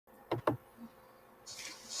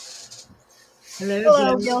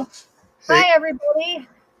Hello, Gil. Hey. Hi, everybody.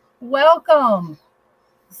 Welcome.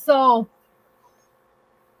 So,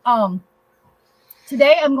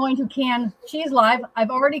 today I'm going to can cheese live. I've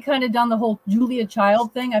already kind of done the whole Julia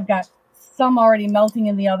Child thing. I've got some already melting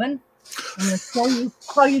in the oven. I'm going to show you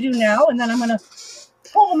how you do now, and then I'm going to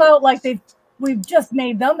pull them out like we've just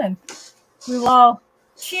made them, and we will all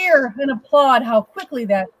cheer and applaud how quickly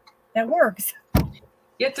that works.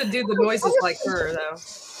 You have to do the noises like her, though.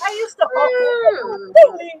 I used to. I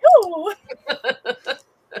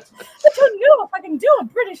don't know if I can do a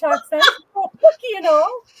British accent. Oh, cookie and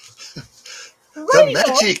all.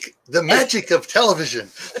 The magic of television.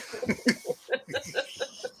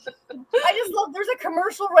 I just love. There's a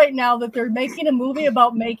commercial right now that they're making a movie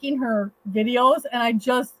about making her videos, and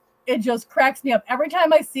it just cracks me up every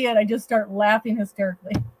time I see it. I just start laughing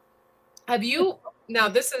hysterically. Have you? Now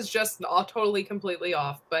this is just all totally completely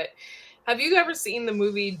off, but have you ever seen the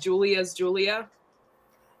movie Julia's Julia?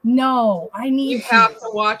 No, I need. You have to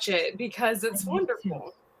watch it because it's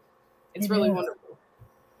wonderful. It's really wonderful.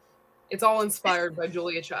 It's all inspired by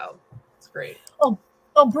Julia Child. It's great. Oh,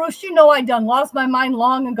 Bruce, you know I done lost my mind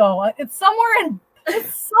long ago. It's somewhere in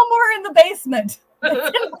the basement.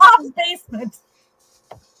 It's in Bob's basement.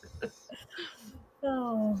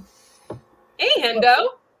 Oh. Hey,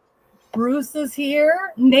 Hendo. Bruce is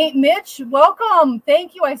here. Nate Mitch, welcome.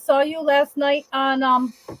 Thank you. I saw you last night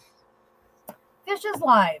on Fishes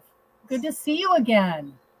Live. Good to see you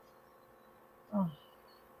again. Oh.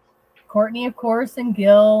 Courtney, of course, and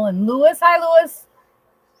Gil and Lewis. Hi, Lewis.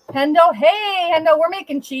 Hendo. Hey, Hendo, we're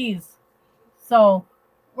making cheese. So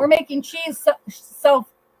we're making cheese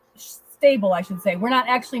self-stable, I should say. We're not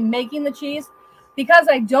actually making the cheese. Because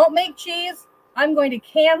I don't make cheese, I'm going to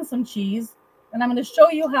can some cheese. And I'm going to show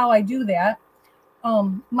you how I do that.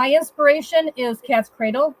 My inspiration is Cat's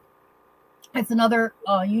Cradle. It's another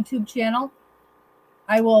YouTube channel.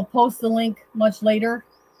 I will post the link much later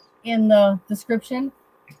in the description.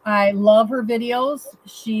 I love her videos.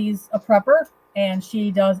 She's a prepper, and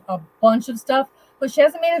she does a bunch of stuff. But she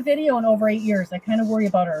hasn't made a video in over 8 years. I kind of worry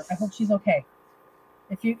about her. I hope she's okay.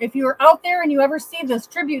 If you are out there and you ever see this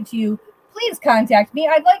tribute to you, please contact me.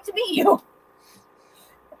 I'd like to meet you.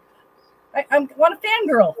 I want to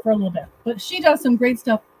fangirl for a little bit, but she does some great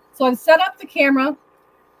stuff. So I've set up the camera.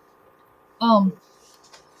 You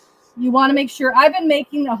want to make sure I've been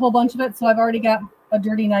making a whole bunch of it, so I've already got a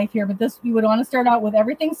dirty knife here. But this, you would want to start out with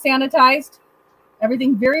everything sanitized,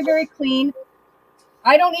 everything very, very clean.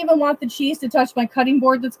 I don't even want the cheese to touch my cutting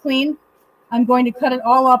board that's clean. I'm going to cut it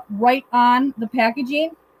all up right on the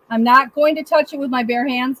packaging. I'm not going to touch it with my bare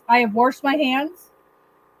hands. I have washed my hands.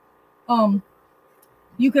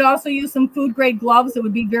 You could also use some food grade gloves. It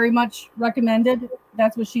would be very much recommended.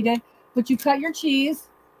 That's what she did. But you cut your cheese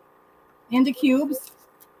into cubes.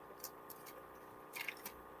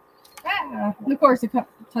 And of course, it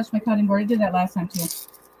touched my cutting board. I did that last time too.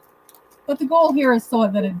 But the goal here is so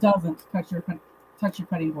that it doesn't touch your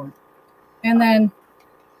cutting board. And then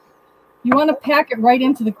you want to pack it right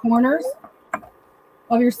into the corners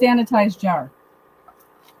of your sanitized jar.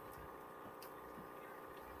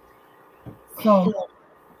 So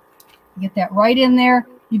get that right in there.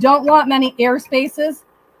 You don't want many air spaces.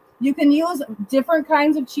 You can use different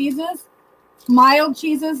kinds of cheeses. Mild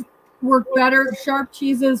cheeses work better. Sharp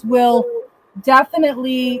cheeses will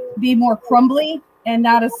definitely be more crumbly and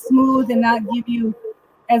not as smooth and not give you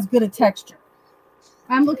as good a texture.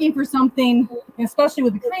 I'm looking for something, especially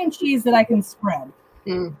with the cream cheese, that I can spread.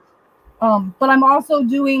 But I'm also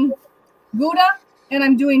doing Gouda and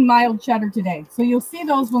I'm doing mild cheddar today. So you'll see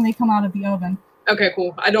those when they come out of the oven. Okay,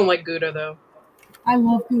 cool. I don't like Gouda, though. I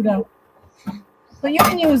love Gouda. But you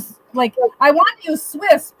can use, like, I want to use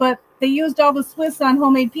Swiss, but they used all the Swiss on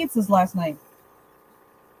homemade pizzas last night.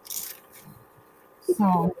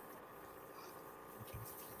 So.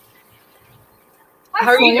 How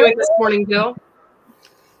are you doing this morning, Gil?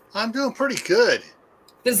 I'm doing pretty good.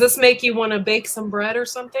 Does this make you want to bake some bread or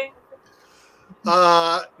something?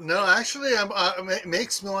 No, actually, it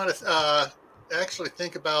makes me want to actually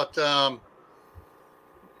think about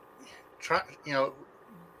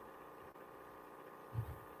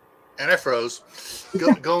and I froze.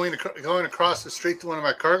 Going across the street to one of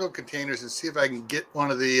my cargo containers and see if I can get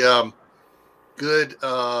one of the good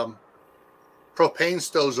propane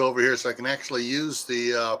stoves over here, so I can actually use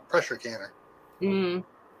the pressure canner.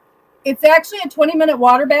 It's actually a 20-minute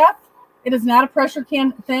water bath. It is not a pressure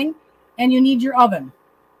can thing, and you need your oven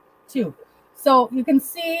too. So you can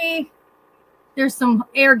see there's some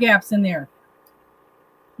air gaps in there.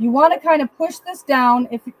 You want to kind of push this down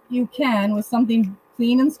if you can with something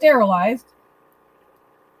clean and sterilized.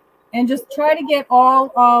 and just try to get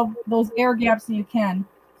all of those air gaps that you can.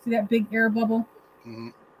 See that big air bubble? Mm-hmm.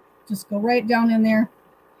 Just go right down in there.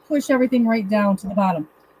 Push everything right down to the bottom.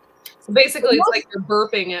 So basically, it's like you're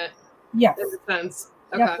burping it. Yes. In a sense.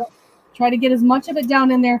 Okay. Yep. Try to get as much of it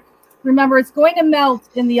down in there. Remember, it's going to melt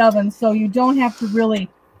in the oven, so you don't have to really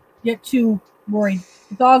get too worried.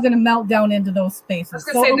 It's all going to melt down into those spaces. I was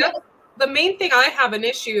going to say, the main thing I have an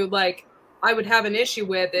issue, like I would have an issue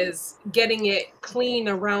with, is getting it clean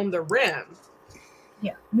around the rim.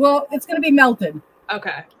 Yeah. Well, it's going to be melted.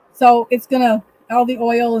 Okay. So it's going to, all the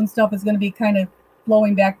oil and stuff is going to be kind of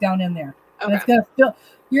flowing back down in there. Okay. And it's going to fill,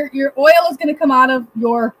 your oil is going to come out of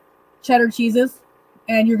your cheddar cheeses,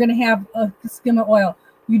 and you're going to have a skim of oil.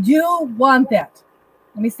 You do want that.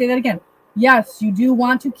 Let me say that again. Yes, you do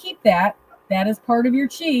want to keep that. That is part of your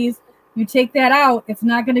cheese. You take that out, it's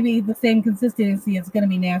not going to be the same consistency. It's going to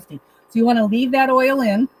be nasty. So you want to leave that oil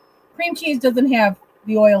in. Cream cheese doesn't have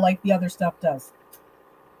the oil like the other stuff does.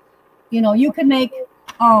 You know, you could make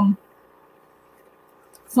some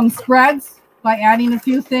spreads by adding a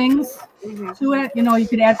few things to it. You know, you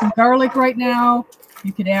could add some garlic right now.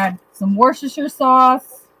 You could add some Worcestershire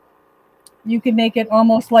sauce. You could make it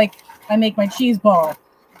almost like I make my cheese ball.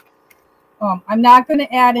 I'm not going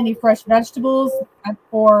to add any fresh vegetables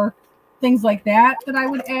or things like that I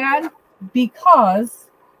would add because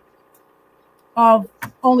of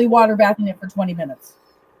only water bathing it for 20 minutes.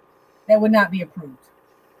 That would not be approved.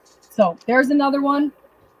 So there's another one.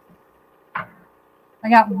 I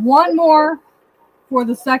got one more for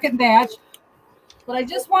the second batch, but I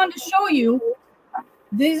just wanted to show you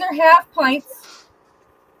these are half pints,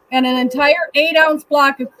 and an entire 8-ounce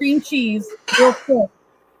block of cream cheese will fit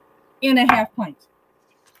in a half pint.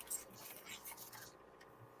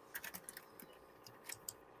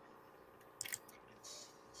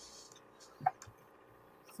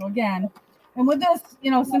 So again, and with this, you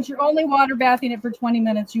know, since you're only water bathing it for 20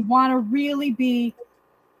 minutes, you want to really be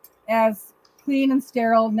as clean and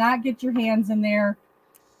sterile, not get your hands in there,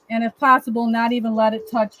 and if possible, not even let it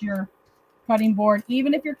touch your cutting board.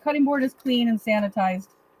 Even if your cutting board is clean and sanitized,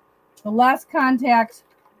 the less contact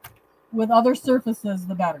with other surfaces,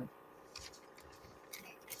 the better.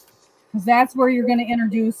 Because that's where you're going to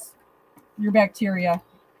introduce your bacteria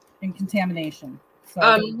and contamination.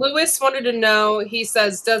 So, Lewis wanted to know, he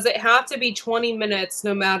says, does it have to be 20 minutes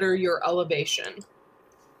no matter your elevation?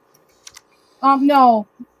 No.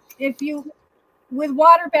 If you, with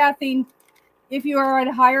water bathing, if you are at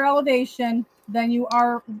a higher elevation, then you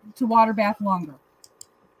are to water bath longer.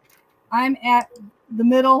 I'm at the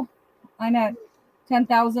middle. I'm at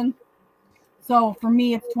 10,000. So for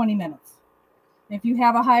me, it's 20 minutes. If you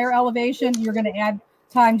have a higher elevation, you're going to add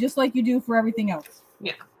time just like you do for everything else.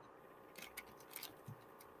 Yeah.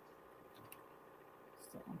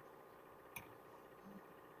 So,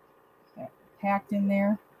 that packed in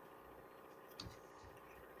there.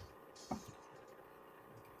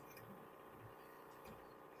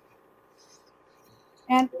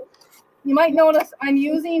 And you might notice I'm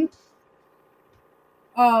using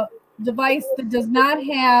a device that does not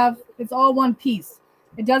have, it's all one piece.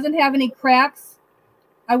 It doesn't have any cracks.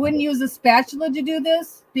 I wouldn't use a spatula to do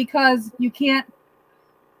this because you can't,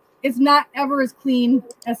 it's not ever as clean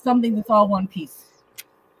as something that's all one piece.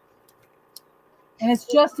 And it's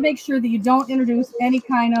just to make sure that you don't introduce any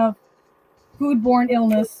kind of foodborne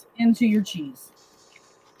illness into your cheese.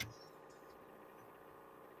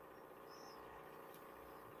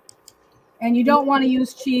 And you don't want to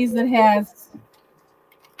use cheese that has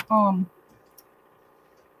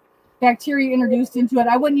bacteria introduced into it.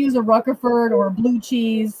 I wouldn't use a Rutherford or a blue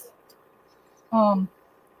cheese for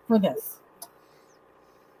this.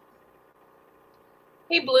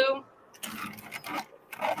 Hey, Blue.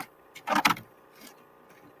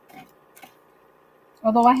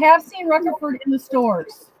 Although I have seen Rutherford in the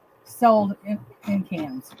stores sold in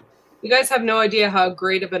cans. You guys have no idea how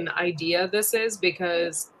great of an idea this is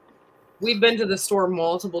because we've been to the store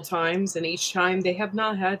multiple times, and each time they have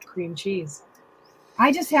not had cream cheese.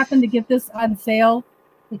 I just happened to get this on sale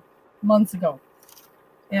months ago.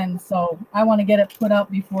 And so I want to get it put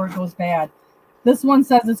up before it goes bad. This one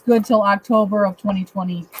says it's good till October of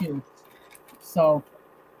 2022. So,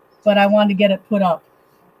 but I wanted to get it put up.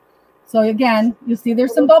 So again, you see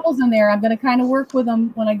there's some bubbles in there. I'm going to kind of work with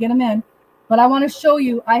them when I get them in. But I want to show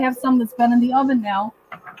you, I have some that's been in the oven now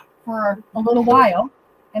for a little while.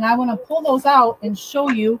 And I want to pull those out and show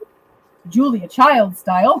you Julia Child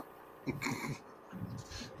style.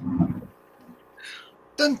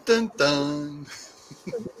 Dun, dun, dun.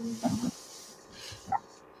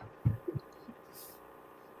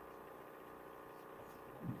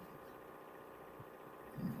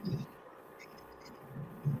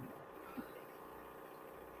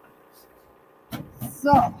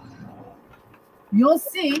 So you'll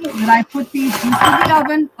see that I put these into the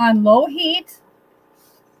oven on low heat.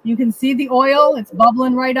 You can see the oil, it's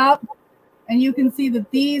bubbling right up. And you can see that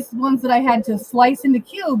these ones that I had to slice into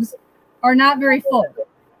cubes are not very full.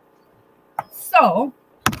 So,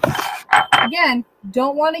 again,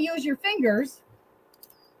 don't want to use your fingers.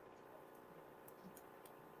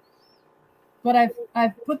 But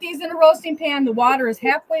I've put these in a roasting pan. The water is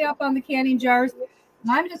halfway up on the canning jars.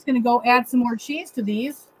 And I'm just going to go add some more cheese to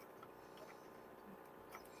these,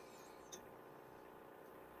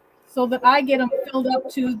 so that I get them filled up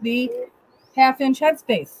to the half-inch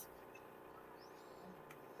headspace.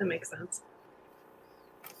 That makes sense.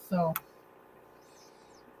 So,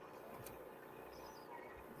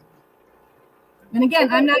 and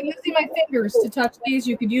again, I'm not using my fingers to touch these.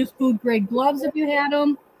 You could use food grade gloves if you had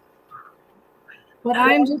them. But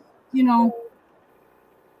I'm just, you know,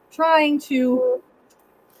 trying to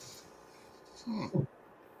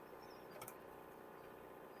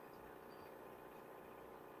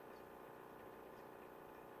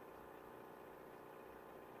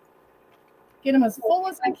get them as full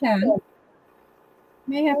as I can.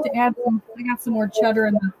 May have to add some, I got some more cheddar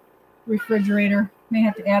in the refrigerator. May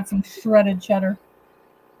have to add some shredded cheddar.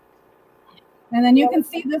 And then you can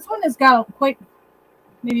see this one has got quite,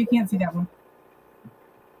 maybe you can't see that one.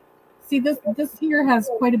 See, this here has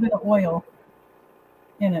quite a bit of oil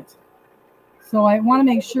in it. So I want to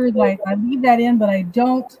make sure that I leave that in, but I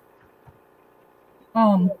don't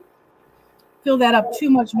fill that up too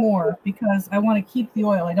much more, because I want to keep the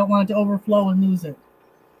oil. I don't want it to overflow and lose it.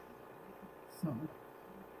 So,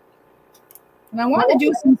 and I wanted to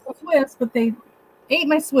do some Swiss, but they ate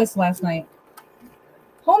my Swiss last night.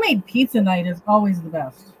 Homemade pizza night is always the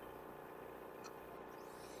best.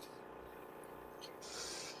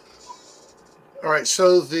 All right,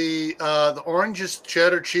 so the orange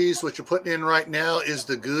cheddar cheese, what you're putting in right now, is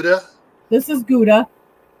the Gouda. This is Gouda.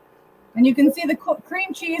 And you can see the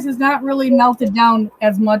cream cheese is not really melted down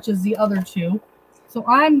as much as the other two. So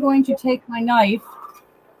I'm going to take my knife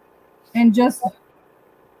and just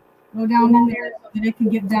go down in there so that it can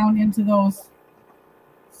get down into those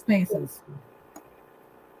spaces.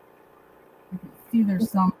 You can see there's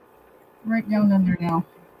some right down in there now.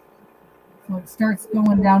 So it starts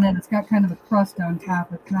going down in. It's got kind of a crust on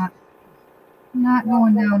top. It's not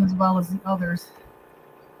going down as well as the others,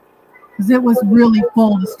 because it was really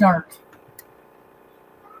full to start.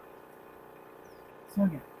 So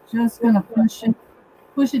again, just gonna push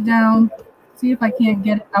it down. See if I can't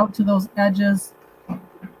get it out to those edges.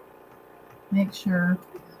 Make sure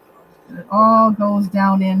that it all goes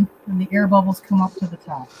down in and the air bubbles come up to the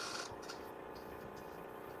top.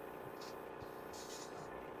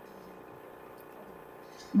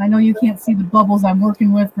 And I know you can't see the bubbles I'm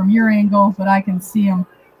working with from your angle, but I can see them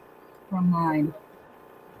from mine.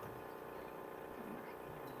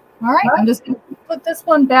 All right, I'm just going to put this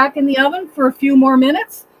one back in the oven for a few more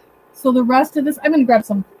minutes. So the rest of this, I'm going to grab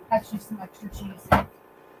some extra cheese.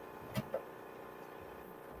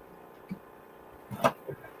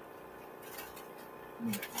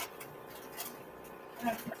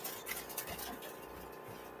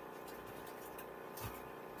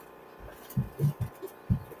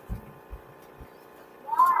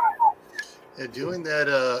 Yeah, doing that,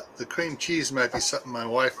 the cream cheese might be something my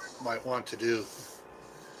wife might want to do.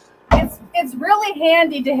 It's really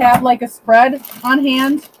handy to have like a spread on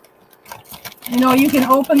hand. You know, you can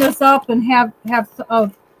open this up and have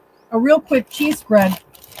a real quick cheese spread.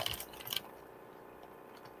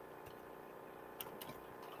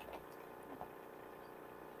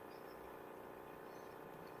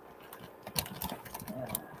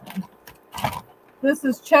 This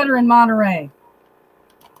is cheddar in Monterey.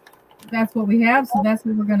 That's what we have, so that's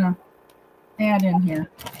what we're gonna add in here.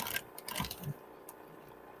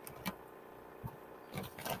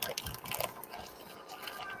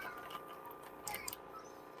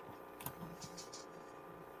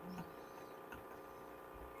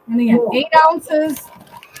 And again, 8 ounces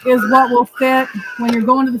is what will fit when you're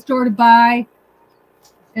going to the store to buy.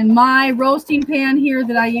 And my roasting pan here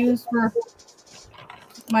that I use for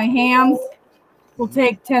my hams will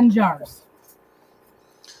take 10 jars.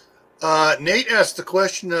 Nate asked the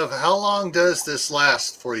question of how long does this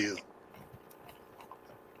last for you?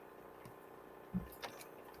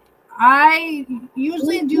 I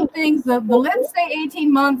usually do things, the lids say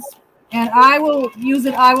 18 months, and I will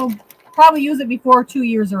probably use it before 2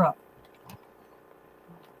 years are up.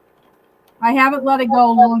 I haven't let it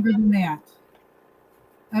go longer than that.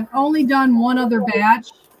 I've only done one other batch.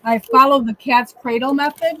 I follow the cat's cradle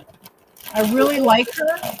method. I really like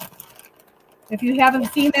her. If you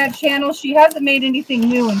haven't seen that channel, she hasn't made anything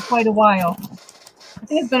new in quite a while. I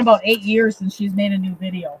think it's been about 8 years since she's made a new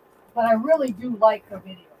video, but I really do like her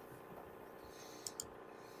video.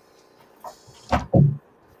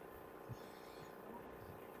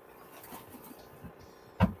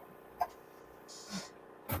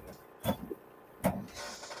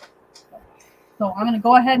 So I'm going to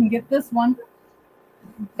go ahead and get this one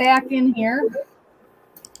back in here.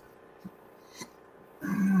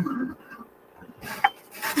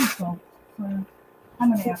 So, I'm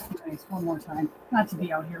going to ask you guys one more time not to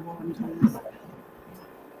be out here rolling toes.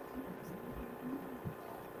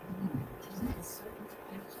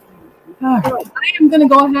 I am going to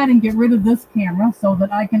go ahead and get rid of this camera so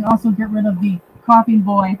that I can also get rid of the coughing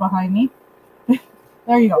boy behind me.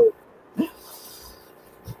 There you go.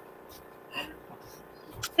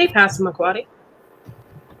 Hey, Passamaquoddy.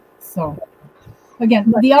 So,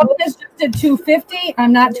 again, the oven is just at 250.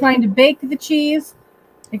 I'm not trying to bake the cheese.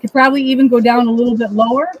 It could probably even go down a little bit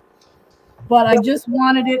lower, but I just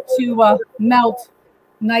wanted it to melt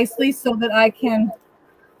nicely so that I can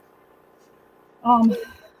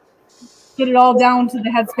get it all down to the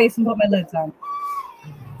headspace and put my lids on.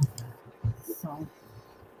 So,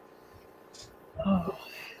 all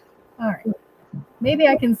right. Maybe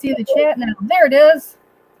I can see the chat now. There it is.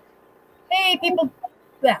 Hey, people.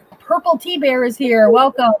 That purple tea bear is here.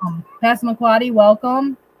 Welcome. Passamaquoddy,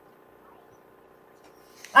 welcome.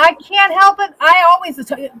 I can't help it.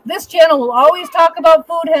 This channel will always talk about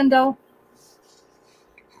food, Hendo.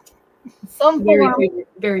 Some form.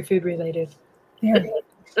 Very food related. Very.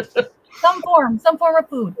 Some form of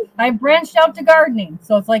food. I branched out to gardening.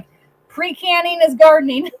 So it's like pre-canning is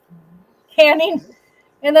gardening, canning,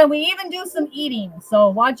 and then we even do some eating. So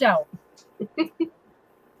watch out.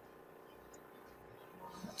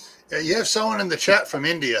 Yeah, you have someone in the chat from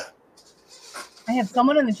India. I have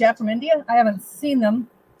someone in the chat from India? I haven't seen them.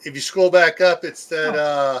 If you scroll back up, it's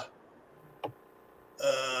that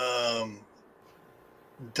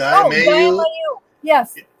Diamayu.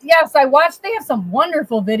 Yes, I watched. They have some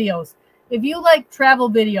wonderful videos. If you like travel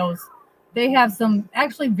videos, they have some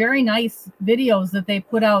actually very nice videos that they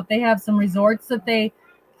put out. They have some resorts that they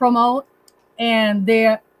promote, and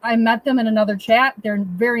I met them in another chat. They're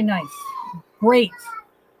very nice. Great.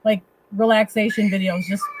 Like relaxation videos.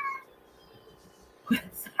 Just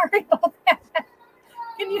sorry about that.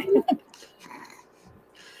 Can you?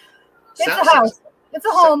 It's a house. It's a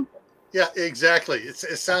home. Yeah, exactly. It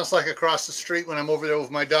sounds like across the street when I'm over there with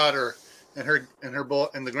my daughter and her boy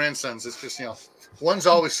and the grandsons. It's just, one's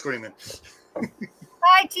always screaming.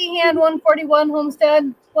 Hi, T Hand 141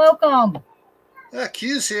 Homestead. Welcome.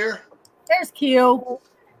 Q's here. There's Q.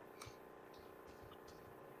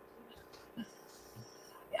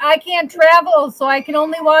 I can't travel, so I can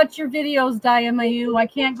only watch your videos, Diamayu. I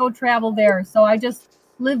can't go travel there, so I just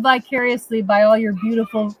live vicariously by all your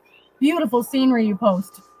beautiful, beautiful scenery you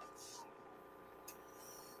post.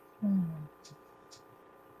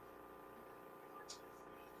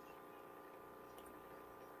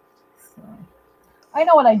 So, I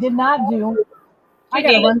know what I did not do. I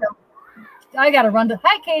gotta run to.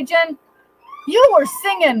 Hi, Cajun. You were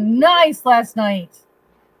singing nice last night.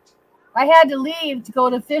 I had to leave to go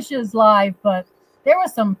to Fish's live, but there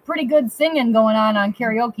was some pretty good singing going on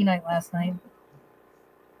karaoke night last night.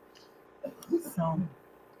 So.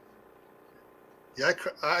 Yeah,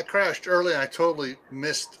 I crashed early and I totally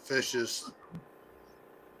missed Fish's.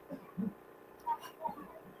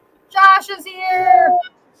 Josh is here.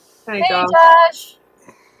 Hey, Josh.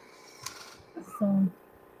 So.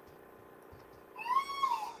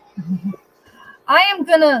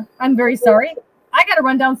 I'm very sorry. I got to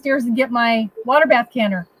run downstairs and get my water bath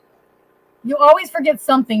canner. You always forget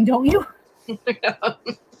something, don't you? I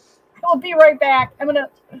will be right back. I'm going to...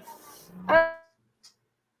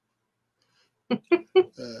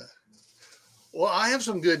 Well, I have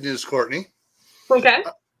some good news, Courtney. Okay.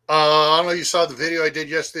 I don't know if you saw the video I did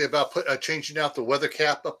yesterday about changing out the weather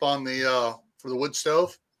cap up on the for the wood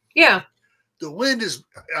stove. Yeah. The wind is,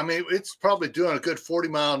 it's probably doing a good 40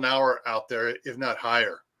 mile an hour out there, if not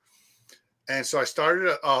higher. And so I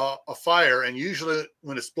started a fire, and usually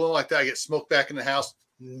when it's blowing like that, I get smoke back in the house.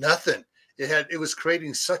 Nothing. It was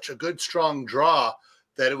creating such a good, strong draw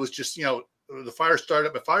that it was just, the fire started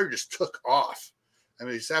up. The fire just took off.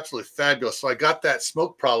 It's absolutely fabulous. So I got that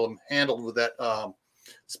smoke problem handled with that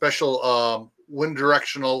special wind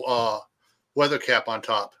directional weather cap on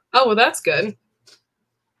top. Oh, well, that's good.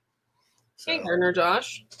 So, hey, Gardener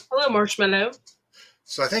Josh. Hello, Marshmallow.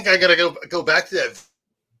 So I think I gotta go back to that.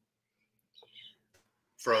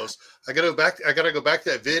 Froze. I gotta go back to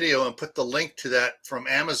that video and put the link to that from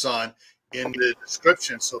Amazon in the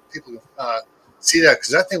description so people can see that, because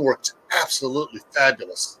that thing works absolutely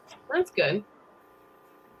fabulous. That's good.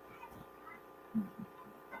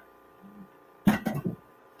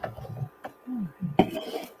 Hello,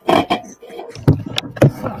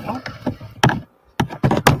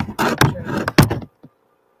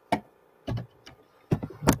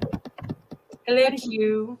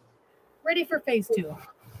 you. Ready for phase 2.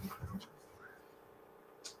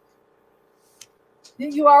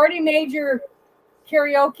 You already made your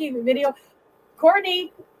karaoke video.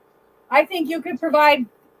 Courtney, I think you could provide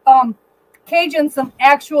Cajun some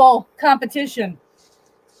actual competition.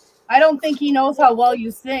 I don't think he knows how well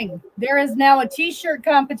you sing. There is now a t-shirt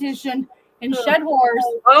competition in Shed Wars.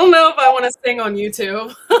 I don't know if I want to sing on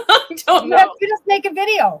YouTube. I don't know. You just make a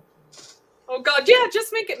video. Oh God, yeah,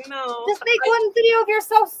 just make it. No, just make one video of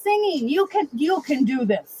yourself singing. You can do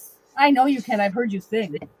this. I know you can. I've heard you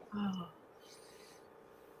sing.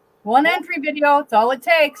 One entry video. It's all it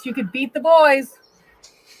takes. You could beat the boys.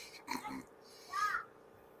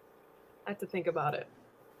 I have to think about it.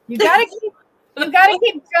 You gotta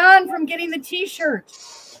keep John from getting the t-shirt.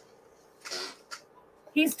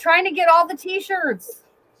 He's trying to get all the t-shirts.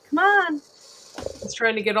 Come on. He's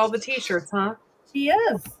trying to get all the t-shirts, huh? He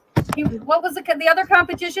is. What was the other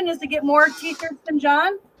competition? Is to get more t-shirts than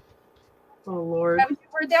John? Oh Lord. Haven't you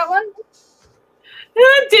heard that one?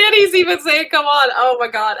 Danny's even saying, come on. Oh my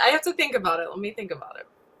God. I have to think about it. Let me think about it.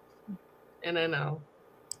 And I know.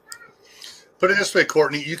 Put it this way,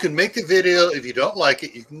 Courtney. You can make the video. If you don't like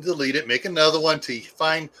it, you can delete it. Make another one till you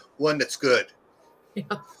find one that's good. Yeah.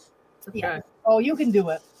 Okay. Yeah. Oh, you can do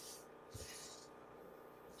it.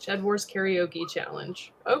 Shed Wars Karaoke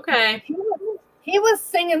Challenge. Okay. He was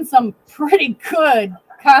singing some pretty good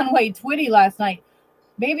Conway Twitty last night.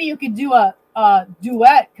 Maybe you could do a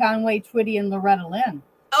duet, Conway Twitty and Loretta Lynn.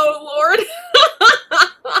 Oh, Lord.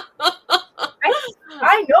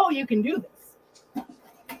 I know you can do this.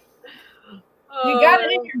 You got it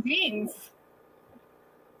in your genes.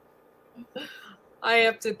 I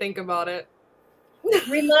have to think about it.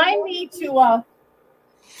 Remind me to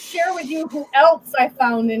share with you who else I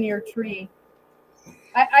found in your tree.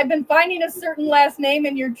 I've been finding a certain last name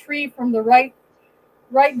in your tree from the right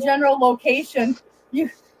general location. You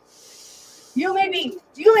may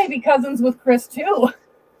be cousins with Chris too.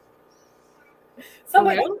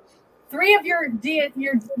 Somebody, 3 of your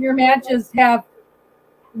matches have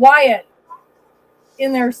Wyatt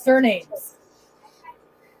in their surnames.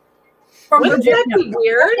 From Wouldn't Virginia. that be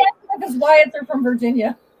weird? Because Wyatts are from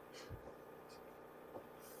Virginia.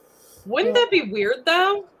 Wouldn't that be weird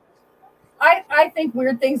though? I think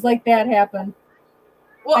weird things like that happen.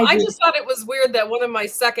 Well, I just thought it was weird that one of my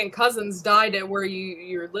second cousins died at where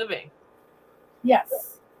you're living.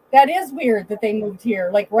 Yes. That is weird that they moved here,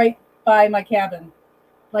 like right by my cabin.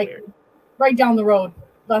 Like weird. Right down the road,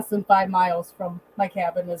 less than 5 miles from my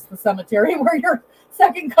cabin is the cemetery where your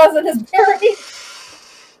second cousin is buried.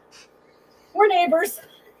 We're neighbors.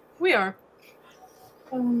 We are.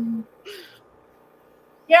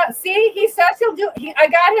 Yeah, see, he says he'll do. I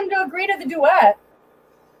got him to agree to the duet.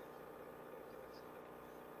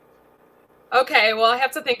 Okay, well, I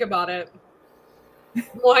have to think about it.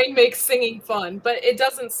 Wine makes singing fun, but it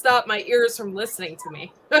doesn't stop my ears from listening to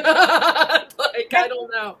me. I don't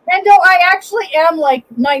know. And no, I actually am like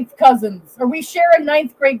 9th cousins, or we share a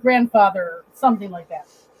 9th great grandfather, or something like that.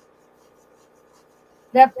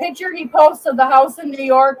 That picture he posts of the house in New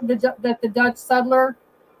York that the Dutch settler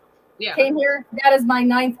came here, that is my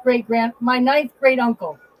 9th great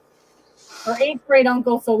uncle, or 8th great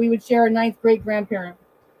uncle. So we would share a 9th great grandparent.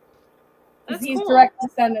 He's cool. Direct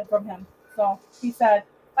descendant from him. So he said,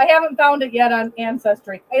 I haven't found it yet on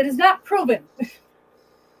Ancestry. It is not proven.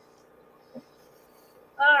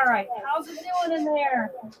 All right, how's it doing in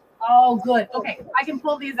there? Oh, good. Okay, I can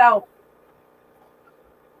pull these out.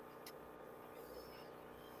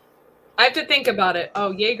 I have to think about it.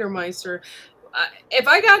 Oh, Jägermeister. If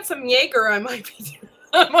I got some Jaeger, I might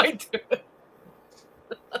do it.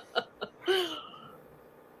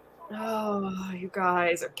 Oh, you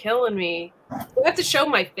guys are killing me. I have to show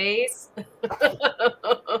my face. I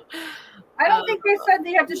don't think they said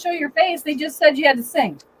they have to show your face. They just said you had to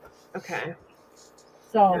sing. Okay.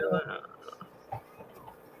 So.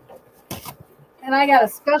 And I got a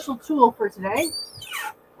special tool for today.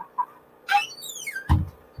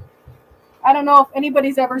 I don't know if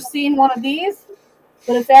anybody's ever seen one of these,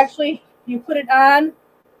 but it's actually, you put it on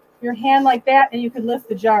your hand like that and you can lift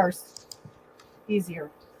the jars easier,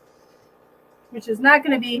 which is not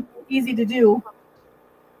going to be easy to do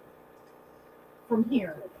from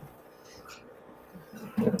here.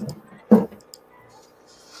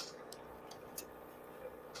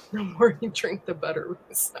 The more you drink, the better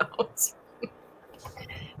it sounds.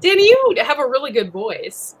 Danny, you have a really good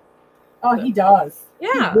voice. Oh, he does.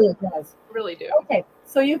 Yeah. He really does. Really do. Okay,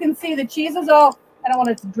 so you can see the cheese is all I don't want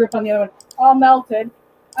it to drip on the other one. All melted.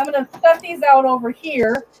 I'm going to set these out over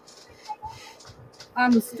here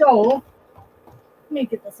on the stove. Let me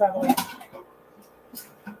get this out of the way.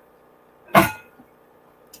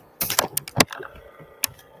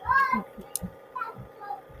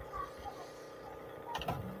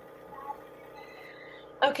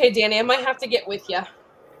 Okay, Danny, I might have to get with you.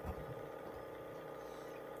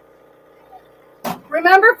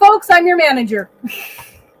 Remember, folks, I'm your manager.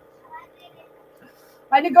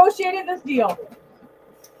 I negotiated this deal.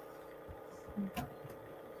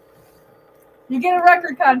 You get a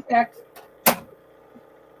record contract.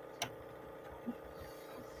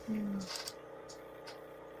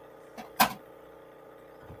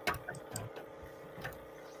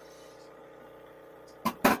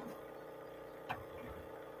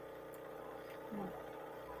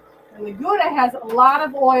 And the Gouda has a lot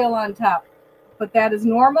of oil on top, but that is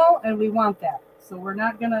normal, and we want that. So we're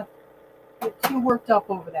not going to get too worked up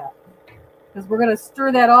over that, because we're going to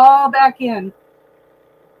stir that all back in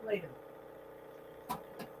later.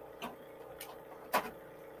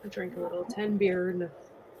 I drank a little 10 beer and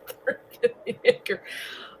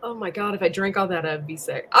oh my god, if I drank all that I'd be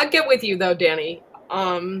sick. I'll get with you though, Danny.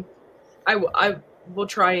 I will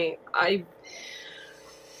try. I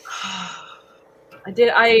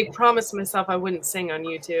promised myself I wouldn't sing on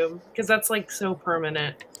YouTube because that's like so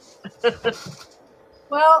permanent.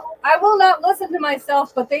 Well, I will not listen to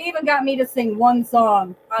myself, but they even got me to sing one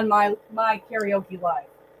song on my karaoke live.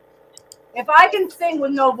 If I can sing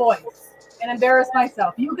with no voice and embarrass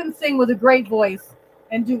myself, you can sing with a great voice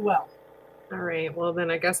and do well. All right. Well,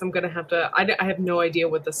 then I guess I'm going to have to. I have no idea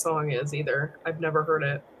what the song is either. I've never heard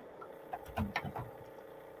it.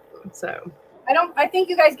 So. I think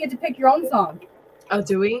you guys get to pick your own song. Oh,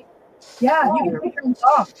 do we? Yeah, you can pick your own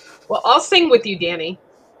song. Well, I'll sing with you, Danny.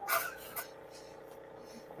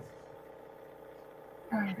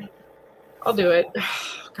 I'll do it.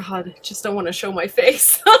 God, I just don't want to show my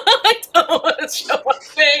face. I don't want to show my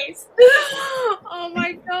face. Oh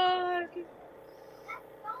my God.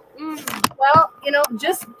 Well, you know,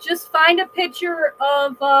 just find a picture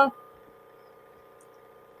of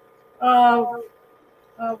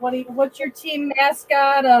what's your team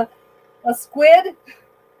mascot? A squid?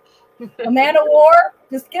 A man of war?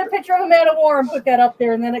 Just get a picture of a man of war and put that up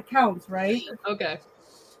there, and then it counts, right? Okay.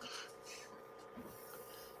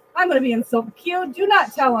 I'm going to be in so cute. Do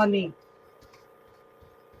not tell on me.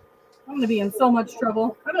 I'm going to be in so much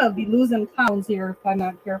trouble. I'm going to be losing pounds here if I'm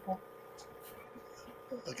not careful.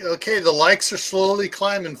 Okay, the likes are slowly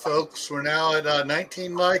climbing, folks. We're now at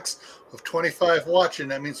 19 likes of 25 watching.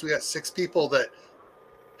 That means we got 6 people that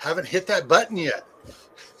haven't hit that button yet.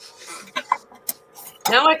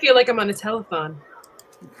 Now I feel like I'm on a telethon.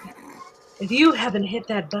 If you haven't hit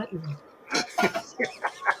that button.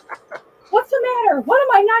 What's the matter? What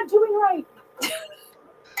am I not doing right?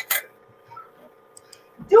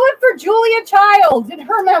 Do it for Julia Childs in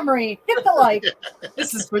her memory. Hit the like.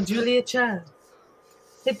 This is for Julia Child.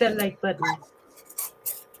 Hit that like button.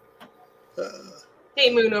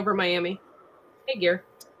 Hey, Moon over Miami. Hey, Gear.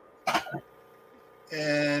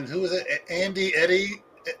 And who was it? Andy, Eddie,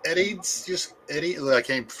 just Eddie. I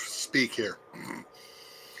can't speak here.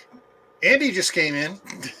 Andy just came in.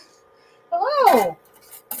 Hello.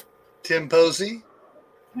 Tim Posey.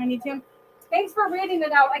 Tiny Tim. Thanks for reading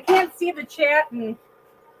it out. I can't see the chat and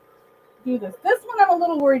do this. This one I'm a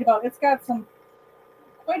little worried about. It's got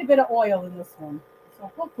quite a bit of oil in this one.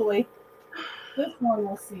 So hopefully this one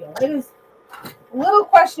will seal. It is a little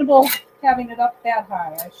questionable having it up that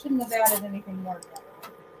high. I shouldn't have added anything more to that.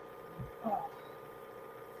 Oh.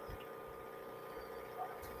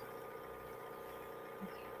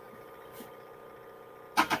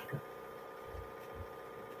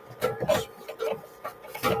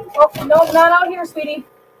 Oh, no, not out here, sweetie.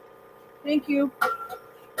 Thank you.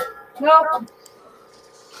 No.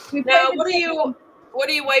 Now, what are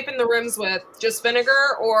you wiping the rims with? Just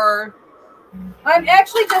vinegar or? I'm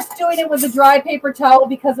actually just doing it with a dry paper towel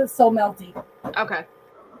because it's so melty. Okay.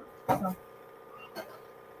 So.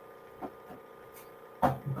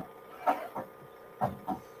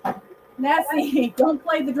 Nessie, don't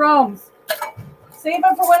play the drums. Save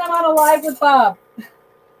them for when I'm on a live with Bob.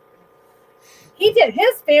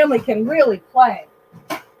 His family can really play.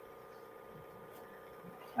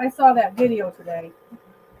 I saw that video today.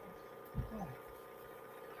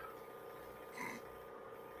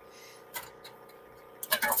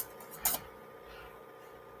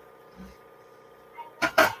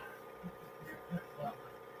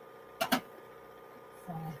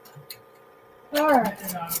 All right.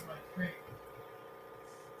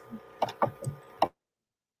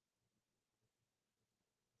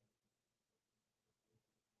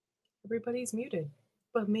 everybody's muted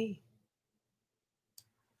but me.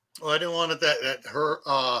 Well, I didn't want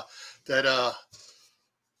that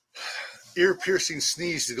ear-piercing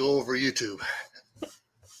sneeze to go over YouTube. I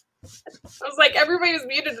was like, everybody was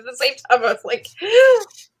muted at the same time. I was like,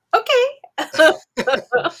 okay.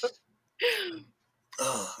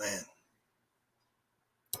 Oh, man.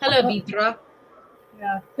 Hello, Bitra.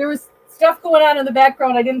 Yeah, there was stuff going on in the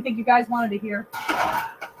background I didn't think you guys wanted to hear.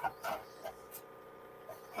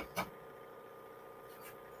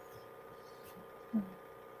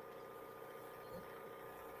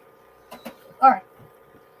 All right.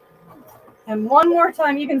 And one more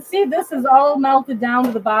time, you can see this is all melted down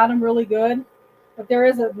to the bottom really good. But there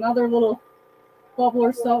is another little bubble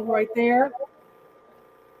or so right there.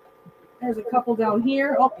 There's a couple down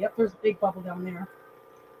here. Oh, yep, there's a big bubble down there.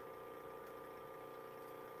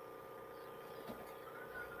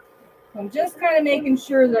 I'm just kind of making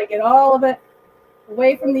sure that I get all of it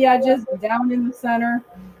away from the edges and down in the center.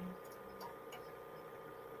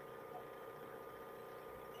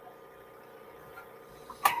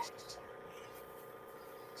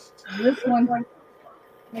 And this one,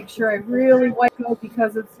 make sure I really wipe it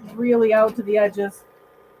because it's really out to the edges.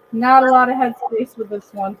 Not a lot of head space with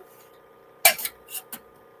this one.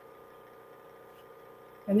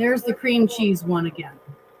 And there's the cream cheese one again.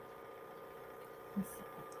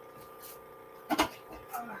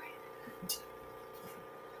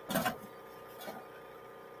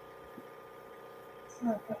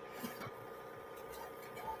 Okay.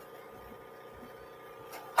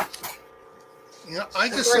 You know, I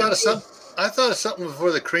just thought of something. I thought of something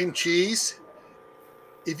before the cream cheese.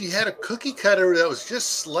 If you had a cookie cutter that was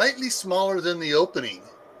just slightly smaller than the opening,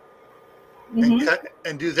 and cut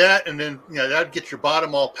and do that, and then that'd get your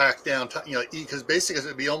bottom all packed down. Because basically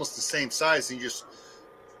it'd be almost the same size, and you just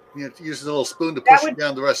use a little spoon to push it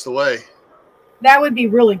down the rest of the way. That would be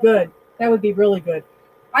really good. That would be really good.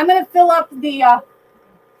 I'm going to fill up the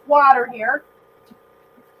water here.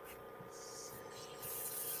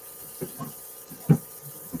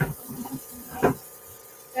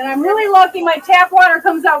 And I'm really lucky my tap water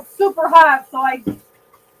comes out super hot, so I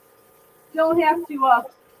don't have to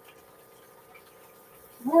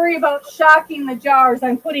worry about shocking the jars.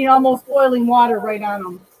 I'm putting almost boiling water right on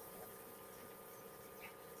them.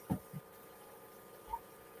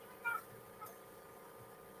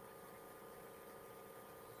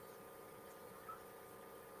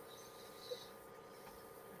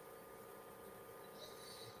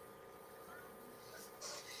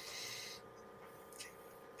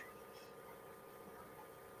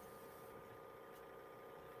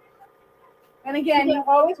 And again, you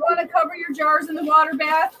always want to cover your jars in the water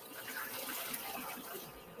bath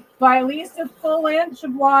by at least a full inch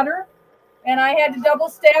of water. And I had to double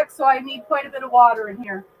stack, so I need quite a bit of water in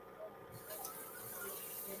here.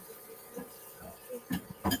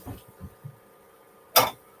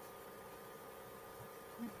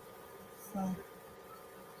 So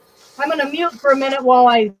I'm going to mute for a minute while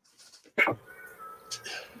I...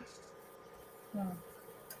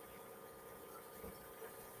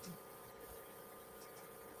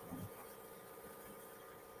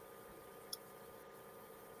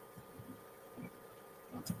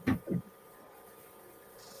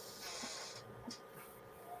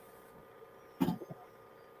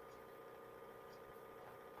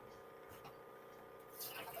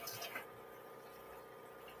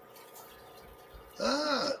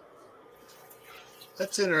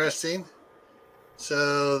 That's interesting.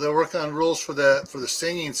 So they're working on rules for the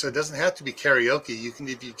singing, so it doesn't have to be karaoke. You can,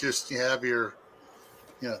 if you just have your,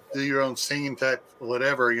 do your own singing type,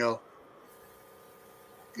 whatever,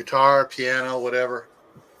 guitar, piano, whatever.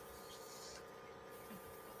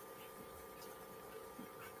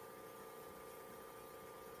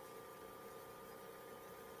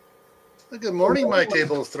 Well, good morning, my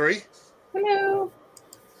table of three. Hello.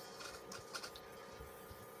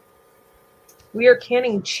 We are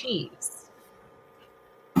canning cheese.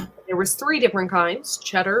 There was 3 different kinds: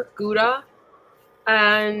 cheddar, Gouda,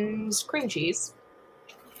 and cream cheese.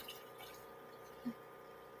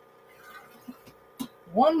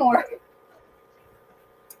 One more.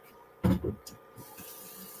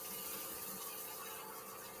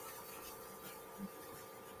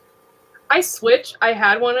 I switched. I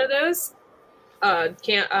had one of those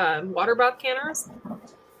water bath canners, and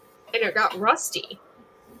it got rusty.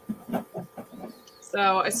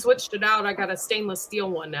 So I switched it out. I got a stainless steel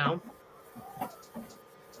one now.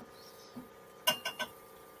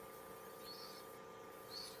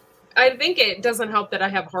 I think it doesn't help that I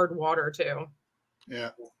have hard water too.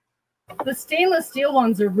 Yeah. The stainless steel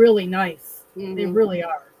ones are really nice. They really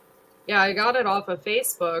are. Yeah, I got it off of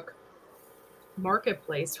Facebook.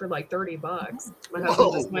 marketplace for like $30. My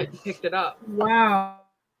husband just went and picked it up. Wow.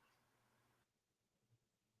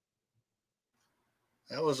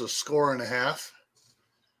 That was a score and a half.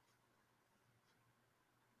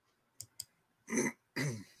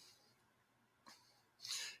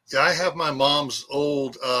 Yeah, I have my mom's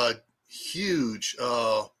old huge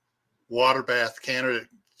water bath canner that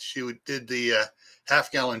she did the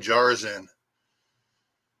half-gallon jars in.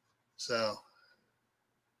 So,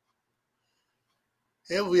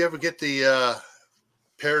 if we ever get the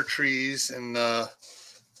pear trees and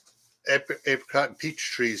apricot and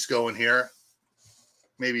peach trees going here,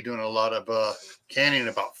 maybe doing a lot of canning in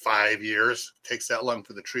about 5 years. It takes that long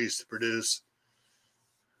for the trees to produce.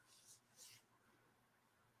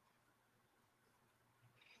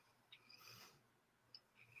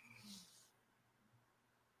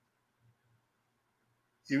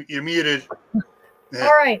 You're muted.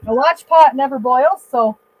 All right, a watch pot never boils,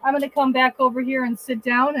 so I'm going to come back over here and sit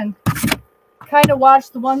down and kind of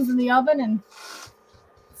watch the ones in the oven and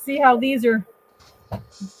see how these are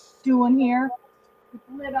doing here. Put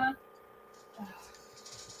the lid on.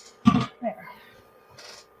 There.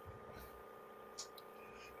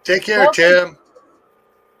 Take care, Tim.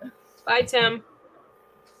 Bye, Tim.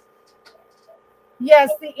 Yes,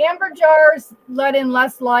 the amber jars let in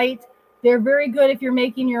less light. They're very good if you're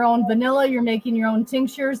making your own vanilla, you're making your own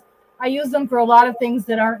tinctures. I use them for a lot of things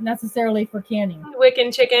that aren't necessarily for canning.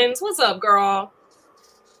 Wiccan chickens, what's up, girl?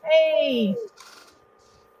 Hey,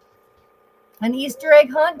 an Easter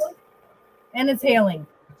egg hunt, and it's hailing.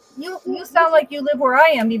 You sound like you live where I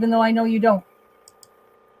am, even though I know you don't.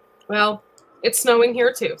 Well, it's snowing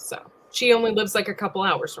here too, so she only lives like a couple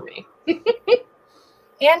hours from me.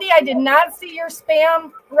 Andy, I did not see your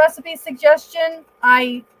spam recipe suggestion.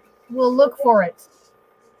 I will look for it.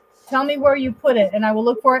 Tell me where you put it, and I will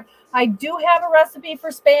look for it. I do have a recipe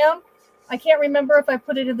for spam. I can't remember if I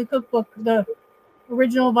put it in the cookbook, the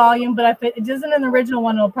original volume, but if it isn't in the original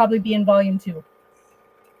one, it'll probably be in volume 2,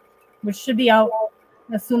 which should be out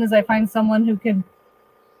as soon as I find someone who can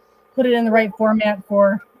put it in the right format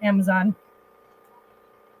for Amazon.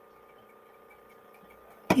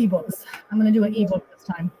 Ebooks. I'm going to do an ebook this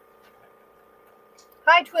time.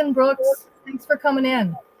 Hi, Twin Brooks. Thanks for coming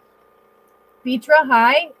in. Vitra,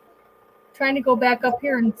 hi. Trying to go back up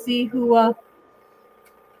here and see who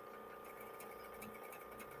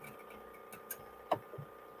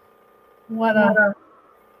what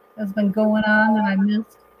has been going on that I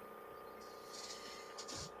missed.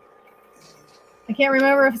 I can't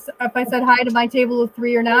remember if I said hi to my table of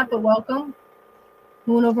 3 or not, but welcome.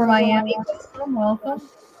 Moon over Miami, welcome.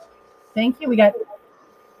 Thank you. We got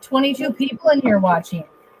 22 people in here watching.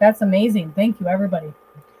 That's amazing. Thank you, everybody.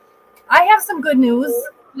 I have some good news.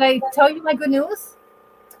 Did I tell you my good news?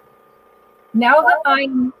 Now that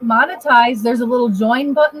I'm monetized, there's a little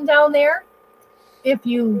join button down there. If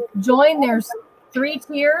you join, there's 3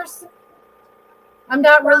 tiers. I'm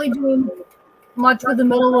not really doing much with the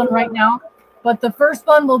middle one right now, but the first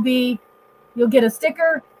one will be, you'll get a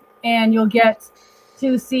sticker and you'll get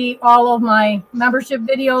to see all of my membership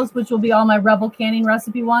videos, which will be all my Rebel Canning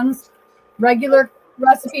recipe ones. Regular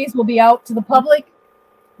recipes will be out to the public.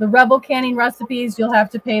 The Rebel Canning recipes, you'll have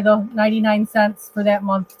to pay the 99 cents for that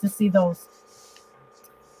month to see those,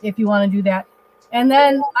 if you want to do that. And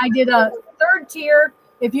then I did a 3rd tier.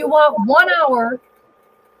 If you want 1 hour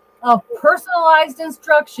of personalized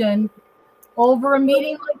instruction over a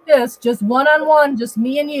meeting like this, just one-on-one, just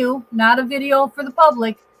me and you, not a video for the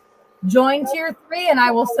public, join tier 3 and I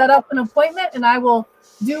will set up an appointment and I will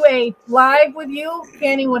do a live with you,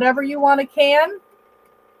 canning whatever you want to can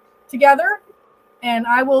together. And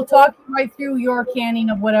I will talk you right through your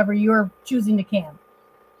canning of whatever you're choosing to can.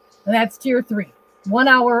 And that's tier 3, 1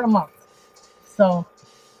 hour a month. So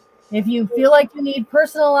if you feel like you need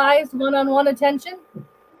personalized one-on-one attention,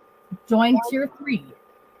 join tier 3.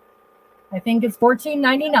 I think it's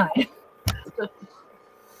 $14.99.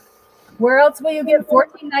 Where else will you get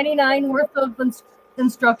 $14.99 worth of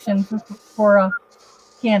instruction for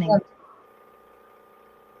canning?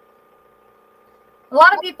 A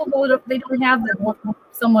lot of people they don't have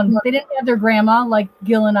they didn't have their grandma like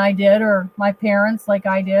Gil and I did, or my parents like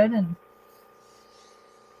I did, and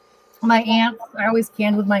my aunts. I always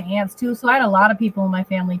canned with my aunts too, so I had a lot of people in my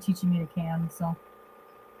family teaching me to can. So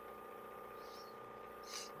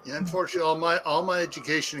yeah, unfortunately, all my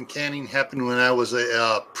education in canning happened when I was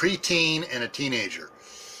a preteen and a teenager.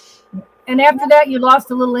 And after that, you lost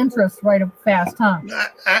a little interest right fast, huh?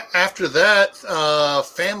 After that,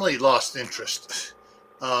 family lost interest.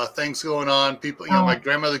 Things going on. People, my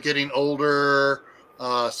grandmother getting older,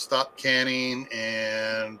 stopped canning,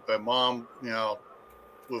 and my mom,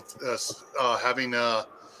 with having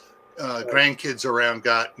grandkids around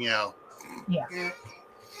got, you know. Yeah.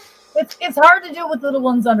 It's hard to do with little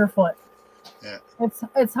ones underfoot. Yeah.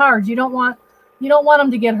 It's hard. You don't want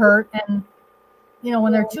them to get hurt, and you know,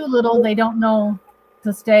 when they're too little, they don't know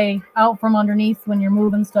to stay out from underneath when you're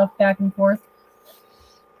moving stuff back and forth.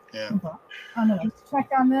 Yeah. I'm gonna check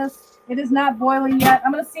on this. It is not boiling yet.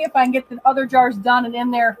 I'm gonna see if I can get the other jars done and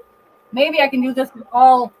in there. Maybe I can do this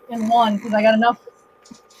all in one because I got enough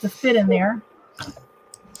to fit in there.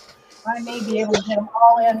 I may be able to get them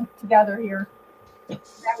all in together here.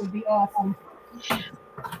 That would be awesome.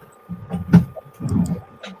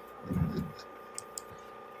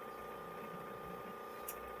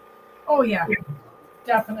 Oh yeah,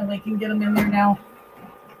 definitely can get them in there now.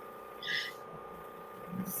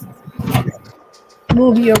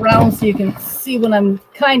 Move you around so you can see when I'm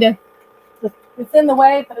kind of, it's in the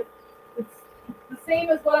way, but it's the same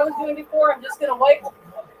as what I was doing before. I'm just going to wipe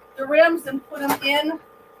the rims and put them in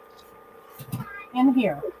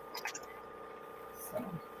here.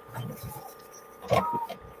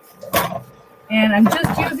 And I'm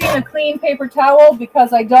just using a clean paper towel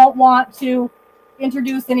because I don't want to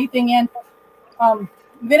introduce anything in.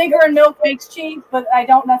 Vinegar and milk makes cheese, but I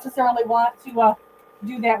don't necessarily want to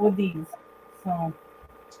do that with these. So.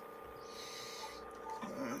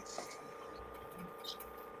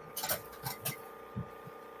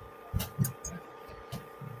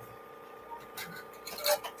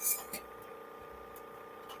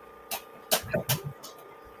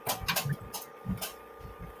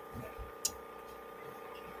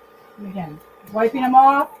 Again, wiping them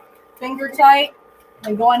off, finger tight,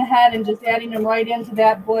 and going ahead and just adding them right into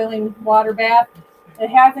that boiling water bath. It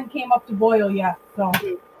hasn't came up to boil yet, so.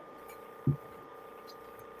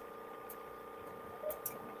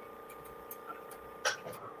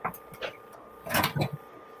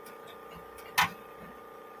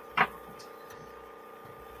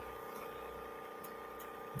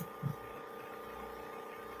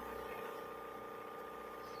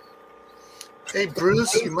 Hey,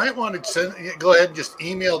 Bruce, you might want to go ahead and just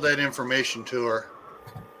email that information to her.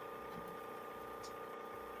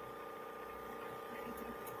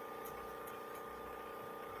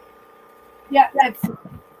 Yeah,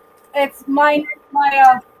 it's my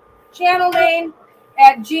channel name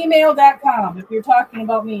at gmail.com if you're talking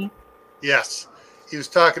about me. Yes. He was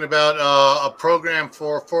talking about a program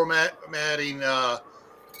for formatting, a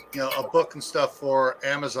book and stuff for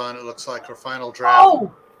Amazon, it looks like, for Final Draft.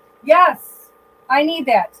 Oh, yes. I need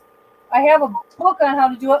that. I have a book on how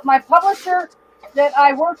to do it. My publisher that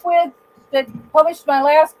I work with that published my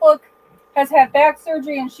last book has had back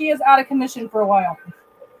surgery, and she is out of commission for a while.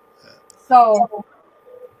 So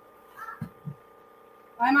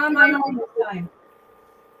I'm on my own this time.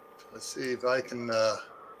 Let's see if I can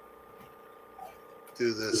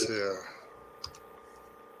do this here.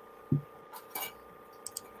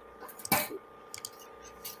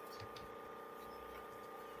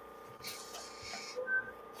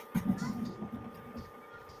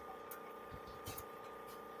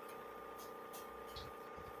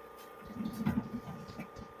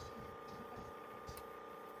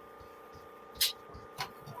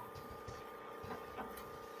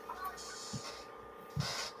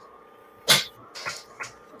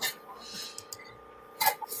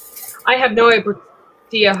 I have no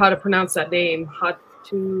idea how to pronounce that name.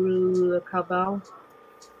 Hatulakabal.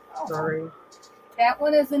 Sorry. That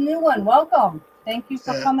one is a new one. Welcome. Thank you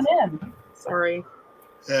for coming in. Sorry.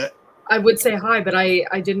 I would say hi, but I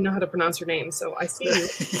didn't know how to pronounce your name, so I see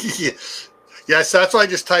you. Yes, that's why I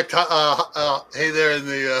just typed hey there in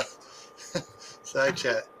the side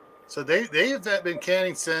chat. So they have been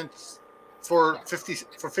canning since for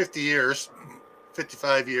 50 years,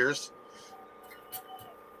 55 years.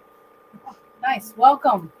 Nice.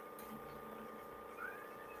 Welcome.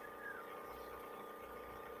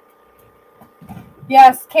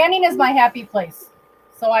 Yes, canning is my happy place.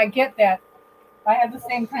 So I get that. I have the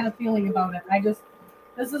same kind of feeling about it.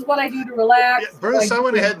 This is what I do to relax. Yeah, Bruce, I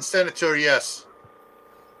went ahead and sent it to her, yes.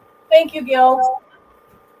 Thank you, Gil.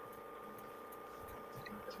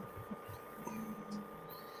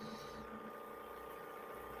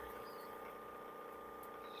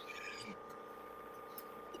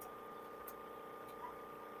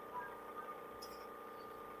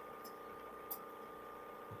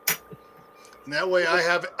 And that way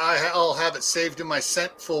I'll have it saved in my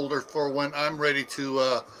sent folder for when I'm ready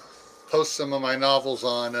to post some of my novels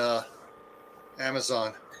on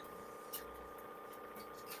Amazon.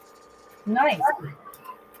 Nice.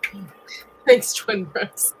 Thanks, Twin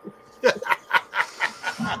Brooks.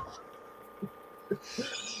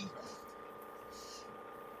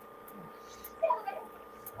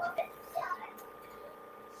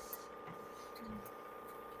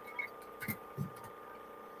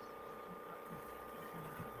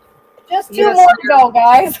 Just two more to go,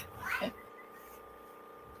 guys.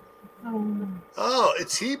 Oh,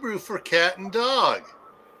 it's Hebrew for cat and dog.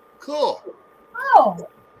 Cool. Oh.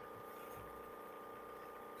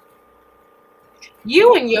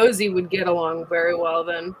 You and Yosi would get along very well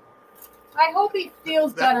then. I hope he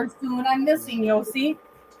feels better soon. I'm missing Yosi.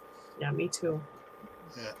 Yeah, me too.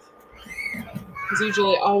 Yeah. He's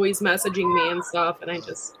usually always messaging me and stuff, and I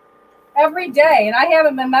just... Every day, and I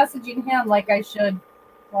haven't been messaging him like I should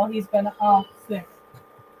while he's been off sick.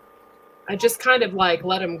 I just kind of like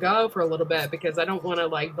let him go for a little bit because I don't want to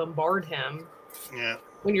like bombard him. Yeah.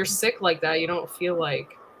 When you're sick like that, you don't feel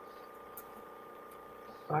like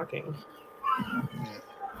talking. Yeah.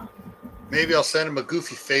 Maybe I'll send him a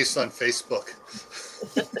goofy face on Facebook.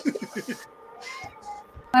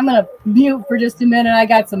 I'm going to mute for just a minute. I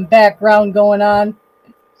got some background going on.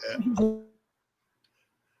 Yeah.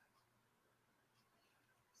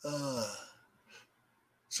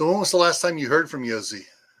 So when was the last time you heard from Yosi?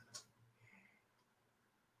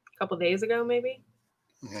 A couple days ago, maybe.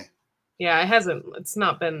 Okay. Yeah, it's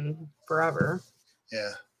not been forever.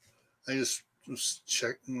 Yeah. I just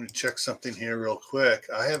check something here real quick.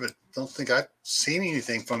 Don't think I've seen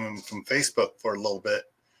anything from him from Facebook for a little bit.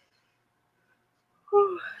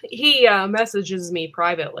 He messages me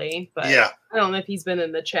privately, but yeah. I don't know if he's been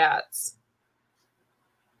in the chats.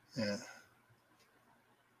 Yeah.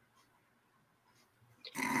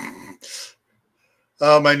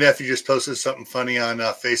 Oh, my nephew just posted something funny on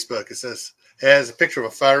Facebook. It has a picture of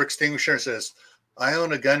a fire extinguisher. It says, "I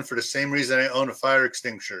own a gun for the same reason I own a fire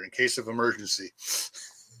extinguisher, in case of emergency."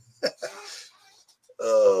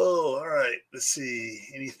 Oh, all right. Let's see.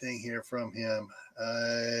 Anything here from him?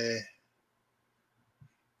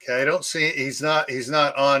 Okay, I don't see. He's not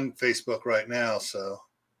on Facebook right now, so.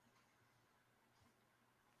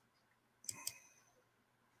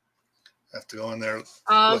 I have to go in there.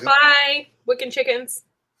 Bye, Wiccan chickens.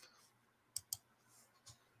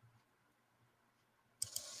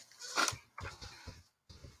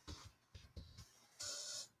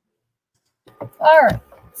 All right.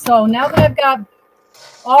 So now that I've got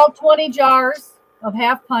all 20 jars of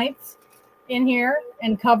half pints in here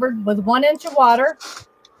and covered with 1 inch of water,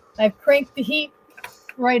 I've cranked the heat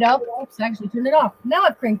right up. Oops, I actually turned it off. Now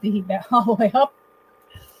I've cranked the heat back all the way up.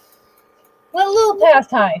 Went a little past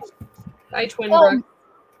high. Bye, Twin Brook.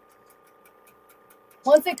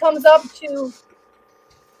 Once it comes up to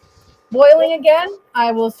boiling again,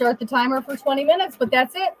 I will start the timer for 20 minutes, but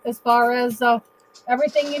that's it as far as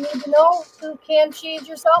everything you need to know to can cheese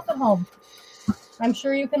yourself at home. I'm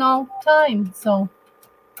sure you can all time. So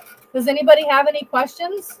does anybody have any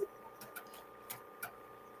questions?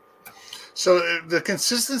 So the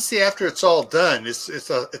consistency after it's all done, it's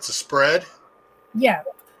a spread? Yeah.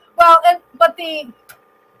 Well, but the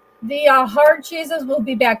hard cheeses will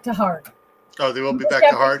be back to hard. Oh, they will be back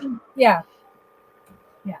to hard? Yeah.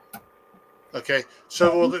 Yeah. Okay.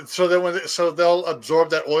 So they'll absorb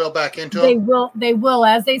that oil back into them? They will.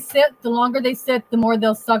 As they sit, the longer they sit, the more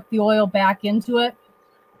they'll suck the oil back into it.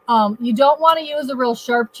 You don't want to use a real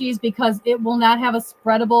sharp cheese because it will not have a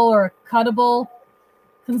spreadable or a cuttable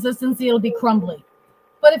consistency. It'll be crumbly.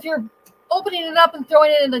 But if you're opening it up and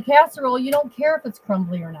throwing it in the casserole, you don't care if it's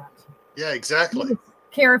crumbly or not. Yeah, exactly. You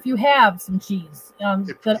care if you have some cheese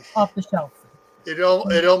off the shelf.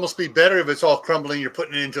 It'd almost be better if it's all crumbling. You're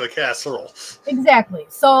putting it into a casserole. Exactly.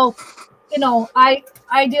 So, I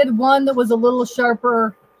did one that was a little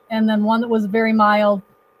sharper, and then one that was very mild.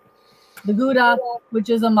 The Gouda, which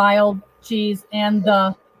is a mild cheese, and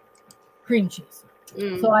the cream cheese.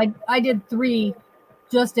 So I did 3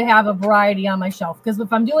 just to have a variety on my shelf. Because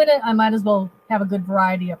if I'm doing it, I might as well have a good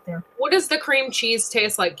variety up there. What does the cream cheese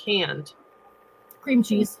taste like canned? Cream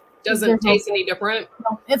cheese. Doesn't taste any different?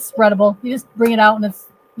 No, it's spreadable. You just bring it out and it's,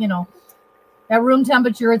 at room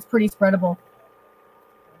temperature, it's pretty spreadable.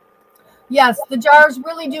 Yes, the jars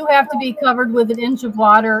really do have to be covered with 1 inch of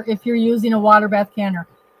water if you're using a water bath canner.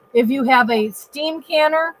 If you have a steam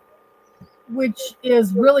canner, which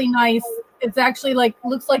is really nice, it's actually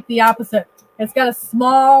looks like the opposite. It's got a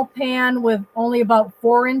small pan with only about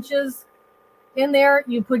 4 inches in there.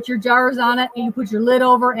 You put your jars on it and you put your lid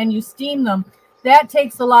over and you steam them. That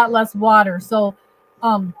takes a lot less water. So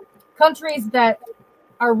countries that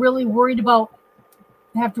are really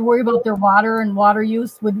have to worry about their water and water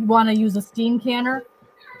use would want to use a steam canner.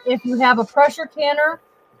 If you have a pressure canner,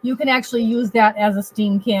 you can actually use that as a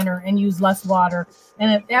steam canner and use less water.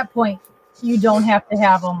 And at that point, you don't have to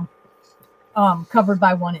have them covered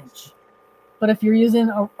by 1 inch. But if you're using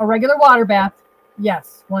a regular water bath,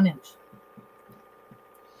 yes, 1 inch.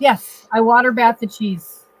 Yes, I water bath the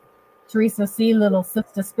cheese. Teresa, see little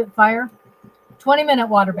Sister Spitfire. 20-minute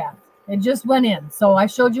water bath. It just went in. So I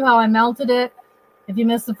showed you how I melted it. If you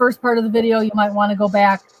missed the first part of the video, you might want to go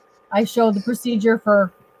back. I showed the procedure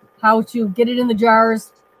for how to get it in the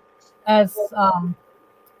jars as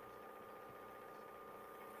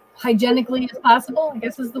hygienically as possible, I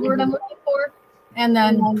guess is the word I'm looking for. And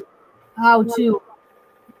then how to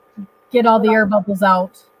get all the air bubbles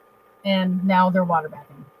out. And now they're water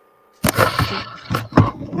bathing.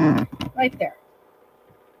 Right there.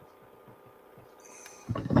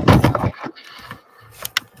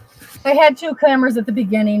 I had 2 cameras at the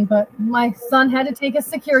beginning, but my son had to take a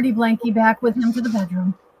security blankie back with him to the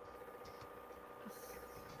bedroom.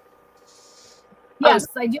 Yes,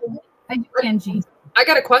 I do. I do Angie. I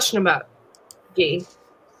got a question about ghee.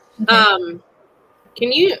 Okay.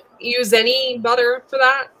 Can you use any butter for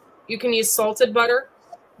that? You can use salted butter.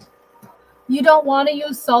 You don't want to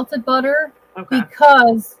use salted butter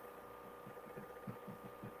because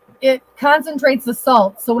it concentrates the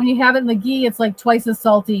salt. So when you have it in the ghee, it's like twice as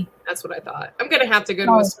salty. That's what I thought. I'm going to have to go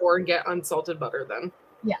to a store and get unsalted butter then.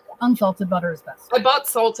 Yeah, unsalted butter is best. I bought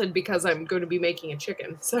salted because I'm going to be making a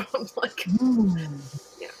chicken. So I'm like,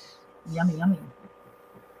 yeah. Yummy, yummy.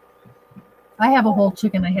 I have a whole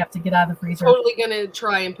chicken I have to get out of the freezer. Totally going to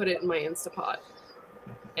try and put it in my Instapot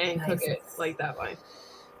and cook it like that way.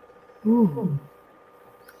 Ooh,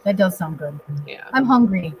 that does sound good. Yeah. I'm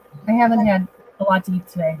hungry. I haven't had a lot to eat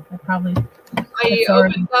today. I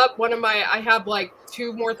opened up I have like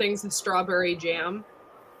 2 more things of strawberry jam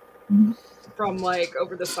from like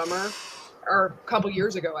over the summer or a couple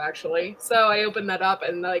years ago actually. So I opened that up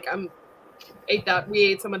and like we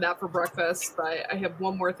ate some of that for breakfast, but I have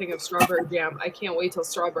 1 more thing of strawberry jam. I can't wait till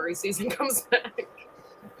strawberry season comes back.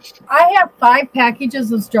 I have 5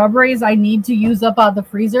 packages of strawberries I need to use up out of the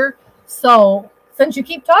freezer. So since you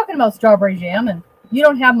keep talking about strawberry jam and you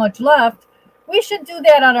don't have much left, we should do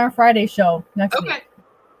that on our Friday show next week. Okay.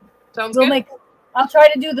 Sounds good. I'll try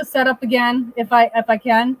to do the setup again if I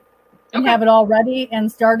can and have it all ready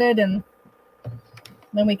and started, and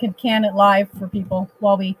then we can can it live for people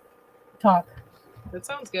while we talk. That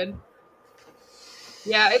sounds good.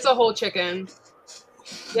 Yeah, it's a whole chicken.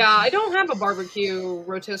 Yeah, I don't have a barbecue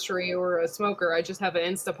rotisserie or a smoker. I just have an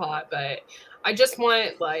Instapot, but I just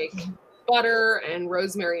want like butter and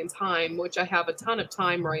rosemary and thyme, which I have a ton of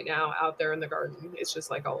thyme right now out there in the garden. It's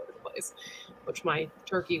just like all over the place, which my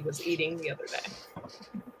turkey was eating the other day.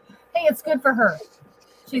 Hey, it's good for her.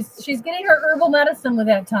 She's getting her herbal medicine with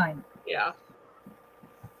that thyme. Yeah.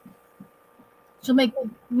 She'll make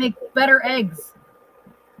better eggs.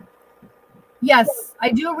 Yes,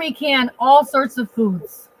 I do recan all sorts of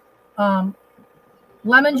foods.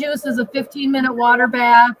 Lemon juice is a 15-minute water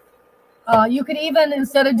bath. You could even,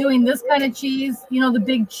 instead of doing this kind of cheese, you know, the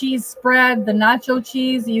big cheese spread, the nacho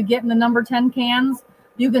cheese you get in the number 10 cans,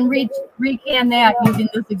 you can recan that using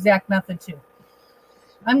this exact method too.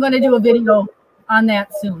 I'm going to do a video on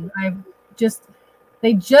that soon.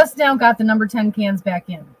 They just now got the number 10 cans back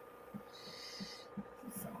in.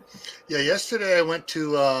 Yeah, yesterday I went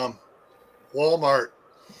to Walmart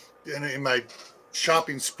in my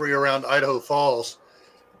shopping spree around Idaho Falls,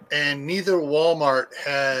 and neither Walmart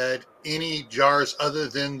had any jars other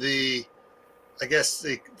than the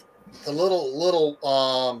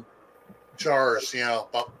little jars, you know,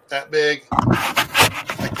 about that big,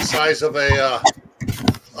 like the size of a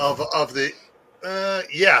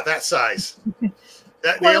that size.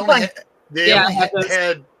 That they only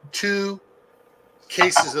had 2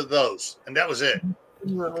 cases of those, and that was it.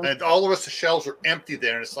 And all the rest of the shelves were empty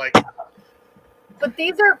there, and it's like. But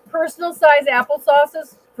these are personal size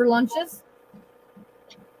applesauces for lunches.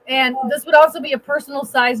 And this would also be a personal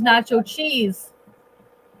size nacho cheese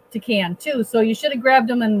to can too. So you should have grabbed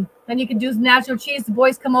them, and then you could do nacho cheese. The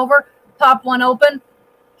boys come over, pop one open,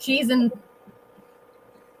 cheese and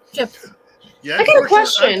chips. Yeah, I got a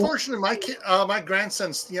question. Unfortunately, my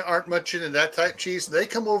grandsons aren't much into that type of cheese. They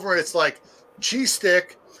come over, and it's like cheese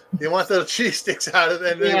stick. They want the cheese sticks out of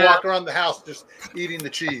it, and they walk around the house just eating the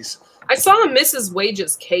cheese. I saw a Mrs.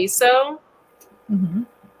 Wage's queso. Mm-hmm.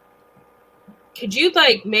 Could you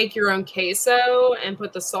like make your own queso and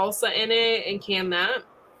put the salsa in it and can that?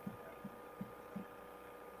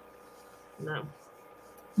 No.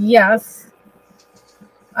 Yes.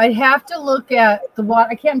 I'd have to look at the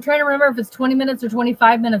water. I'm trying to remember if it's 20 minutes or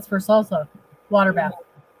 25 minutes for salsa water bath.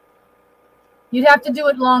 You'd have to do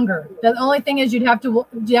it longer. The only thing is you have to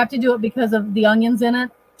do it because of the onions in it.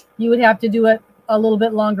 You would have to do it a little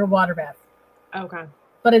bit longer water bath. Okay.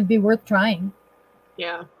 But it'd be worth trying.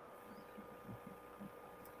 Yeah.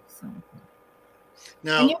 So.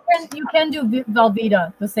 Now, and you can do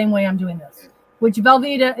Velveeta the same way I'm doing this, which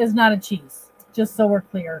Velveeta is not a cheese, just so we're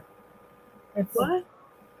clear. It's what?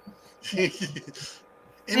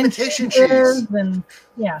 Imitation and cheese. And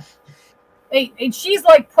yeah. A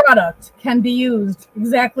cheese-like product can be used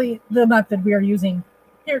exactly the method we are using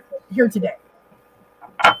here today.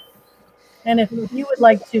 And if you would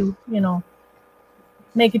like to,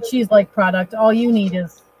 make a cheese-like product, all you need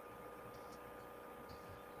is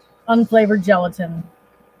unflavored gelatin,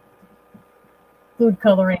 food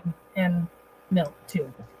coloring, and milk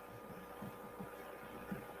too.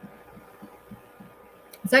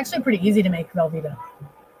 It's actually pretty easy to make Velveeta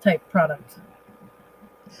type product.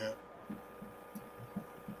 Yeah.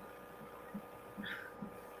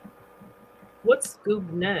 What's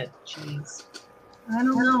Gougnet cheese? I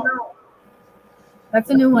don't know. That's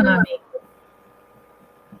a new one on me.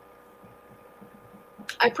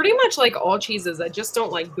 I pretty much like all cheeses. I just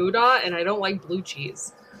don't like Gouda, and I don't like blue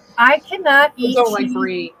cheese. I cannot eat I don't cheese. like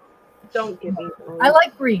brie. Don't give me brie. I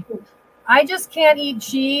like brie. I just can't eat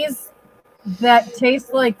cheese that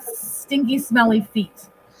tastes like stinky, smelly feet.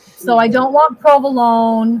 So I don't want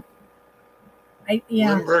provolone.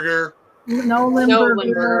 Limburger. No Limburger. No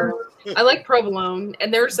Limburger. I like provolone,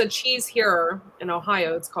 and there's a cheese here in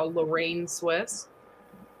Ohio. It's called Lorraine Swiss.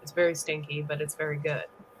 It's very stinky, but it's very good.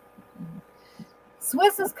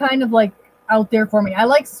 Swiss is kind of like out there for me. I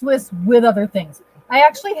like Swiss with other things. I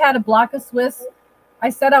actually had a block of Swiss. I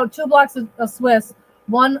set out 2 blocks of Swiss.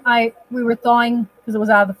 One we were thawing because it was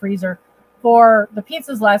out of the freezer for the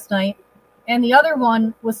pizzas last night, and the other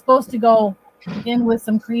one was supposed to go in with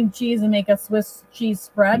some cream cheese and make a Swiss cheese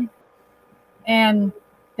spread. And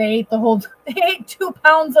they ate 2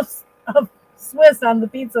 pounds of Swiss on the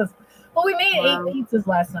pizzas. Well, we made 8 pizzas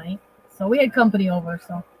last night, so we had company over.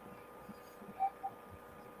 So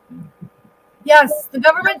yes, the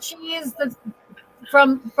government cheese that's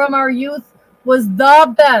from our youth was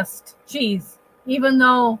the best cheese, even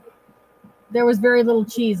though there was very little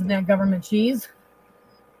cheese in that government cheese.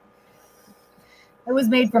 It was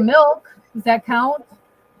made from milk. Does that count?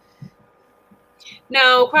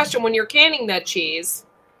 Now, question: when you're canning that cheese,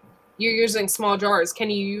 you're using small jars. Can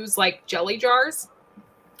you use like jelly jars?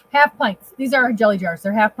 Half pints. These are jelly jars.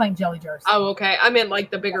 They're half pint jelly jars. Oh, okay. I meant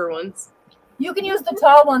like the bigger ones. You can use the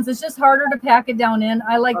tall ones. It's just harder to pack it down in.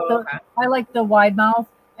 I like the wide mouth,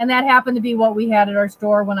 and that happened to be what we had at our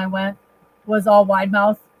store when I went. Was all wide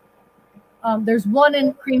mouth. There's one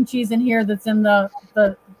in cream cheese in here that's in the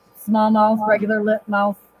small mouth, regular lip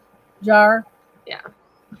mouth jar. Yeah.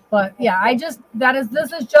 But yeah,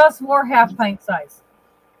 this is just for half pint size.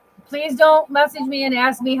 Please don't message me and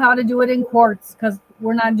ask me how to do it in quarts, because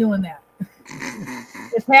we're not doing that.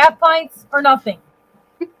 It's half pints or nothing.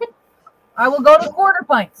 I will go to quarter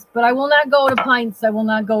pints, but I will not go to pints. I will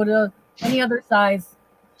not go to any other size.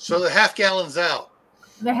 So the half gallon's out.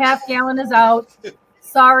 The half gallon is out.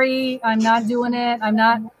 Sorry, I'm not doing it. I'm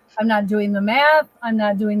not doing the math. I'm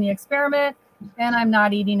not doing the experiment, and I'm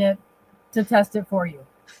not eating it to test it for you.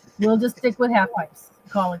 We'll just stick with half pints.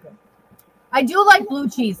 Call it good. I do like blue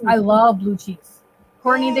cheese. I love blue cheese.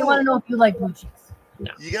 Courtney, they want to know if you like blue cheese.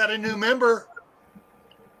 No. You got a new member.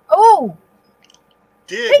 Oh,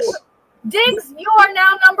 Diggs. Diggs, you are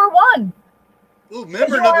now number 1. Ooh,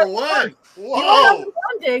 member number 1. Whoa. You are number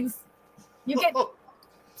 1, Diggs. You get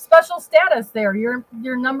special status there. You're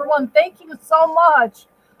number 1. Thank you so much.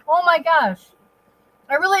 Oh my gosh.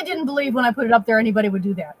 I really didn't believe when I put it up there anybody would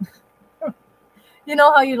do that. You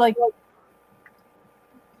know how you like,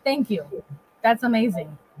 thank you. That's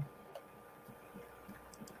amazing.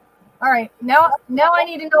 All right, now I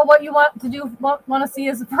need to know what you want to do, want to see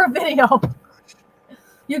as for a video.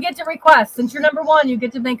 You get to request. Since you're number 1, you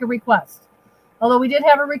get to make a request. Although we did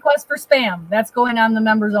have a request for spam. That's going on the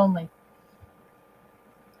members only.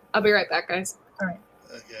 I'll be right back, guys. All right.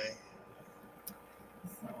 Okay.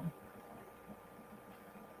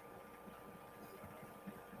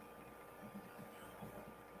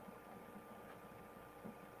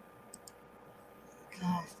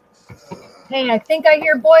 Hey, I think I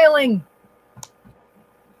hear boiling.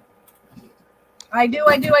 I do.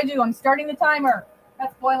 I'm starting the timer.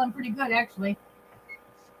 That's boiling pretty good, actually.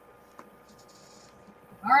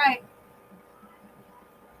 All right.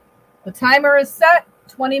 The timer is set,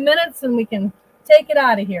 20 minutes, and we can take it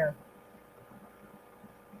out of here.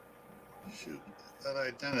 Shoot, I thought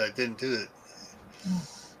I'd done it. I didn't do it.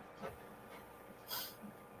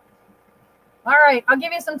 All right, I'll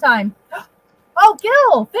give you some time. Oh,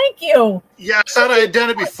 Gil, thank you. Yeah, I thought I had done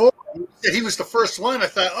it before. He was the first one. I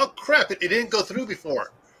thought, oh, crap, it didn't go through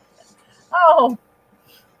before. Oh.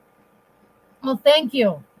 Well, thank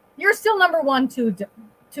you. You're still number 1, too,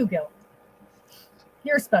 Gil.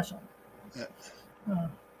 You're special. Yeah. Oh.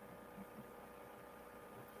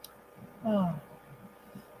 Oh.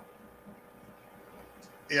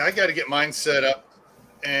 Yeah, I got to get mine set up,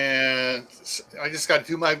 and I just got to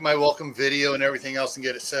do my welcome video and everything else and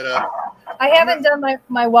get it set up. I haven't done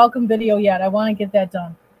my welcome video yet. I want to get that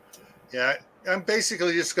done. Yeah, I'm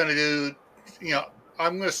basically just going to do,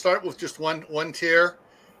 I'm going to start with just one tier.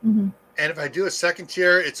 Mm-hmm. And if I do a second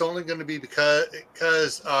tier, it's only going to be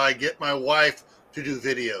because I get my wife to do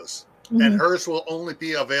videos, Mm-hmm. and hers will only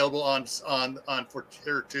be available on for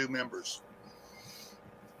tier 2 members.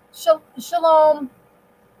 Shalom.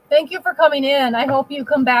 Thank you for coming in. I hope you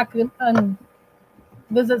come back and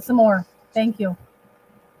visit some more. Thank you.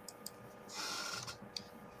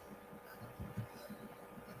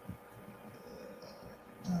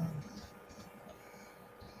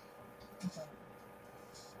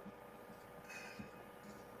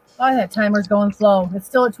 Oh, that timer's going slow. It's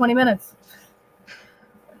still at 20 minutes.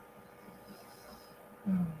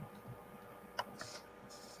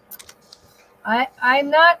 I'm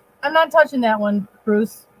not touching that one,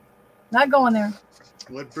 Bruce. Not going there.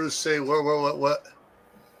 What Bruce say? What?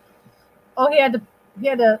 Oh, he had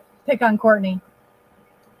to pick on Courtney.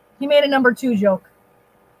 He made a number 2 joke.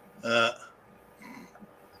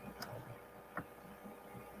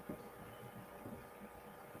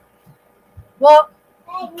 Well,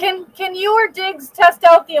 can you or Diggs test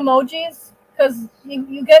out the emojis? Because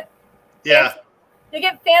you get you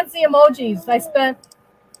get fancy emojis. I spent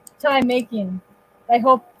time making. I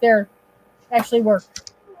hope they're actually work,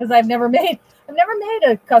 because I've never made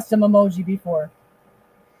a custom emoji before.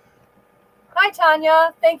 Hi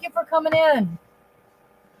Tanya, thank you for coming in.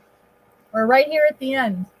 We're right here at the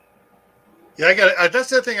end. Yeah, that's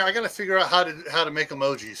the thing. I got to figure out how to make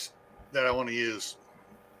emojis that I want to use.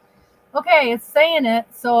 Okay, it's saying it,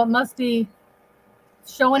 so it must be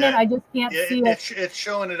showing it. I just can't see it. It's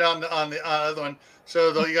showing it on the other one.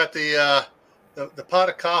 So though you got the pot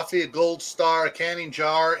of coffee, a gold star, a canning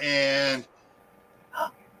jar, and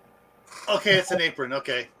okay, it's an apron.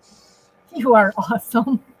 Okay, you are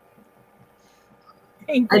awesome.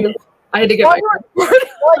 Thank you. I had to get while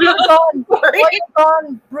you're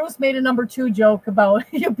gone, Bruce made a number 2 joke about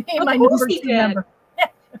you being my number 2 member.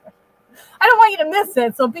 I don't want you to miss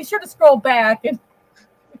it, so be sure to scroll back.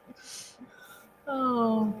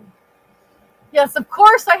 Oh, yes, of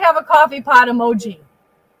course I have a coffee pot emoji.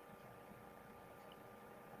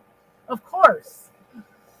 Of course.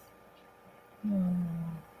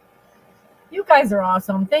 You guys are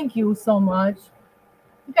awesome. Thank you so much.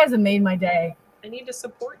 You guys have made my day. I need to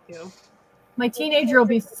support you. My teenager will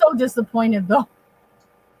be so disappointed, though.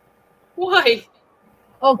 Why?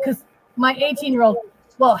 Oh, because my 18-year-old.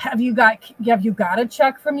 Well, have you got a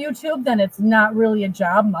check from YouTube? Then it's not really a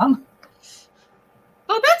job, Mom.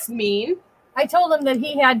 Oh, that's mean. I told him that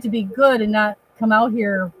he had to be good and not come out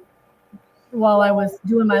here while I was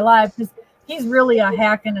doing my live, because he's really a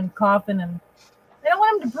hacking and coughing, and I don't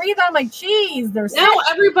want him to breathe on my cheese. Now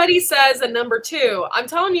everybody says a number 2. I'm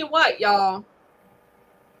telling you what, y'all.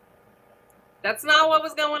 That's not what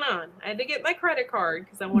was going on. I had to get my credit card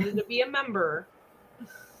because I wanted to be a member.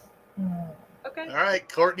 Okay. All right,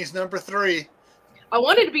 Courtney's number 3. I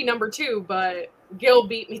wanted to be number 2, but Gil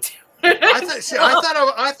beat me to it. I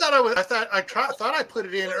thought I put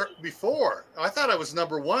it in before. I thought I was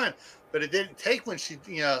number 1, but it didn't take when she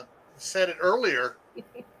said it earlier.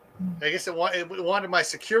 I guess it wanted my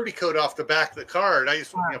security code off the back of the card. I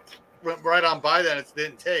just went right on by that. It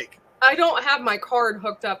didn't take. I don't have my card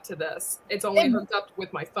hooked up to this. It's only hooked up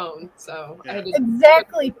with my phone, so I had to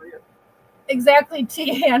exactly.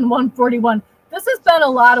 TN 141. This has been a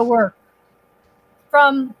lot of work.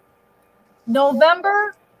 From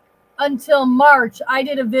November until March, I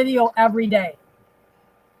did a video every day.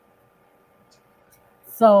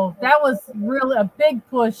 So that was really a big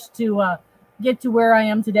push to get to where I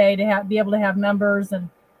am today, to be able to have members and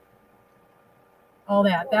all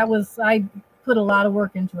that. I put a lot of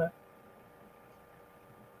work into it.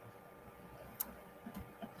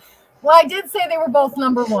 Well, I did say they were both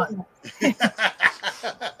number 1.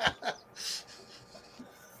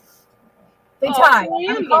 They tied.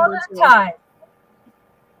 I'm calling it a tie.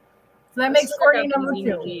 So that makes Courtney number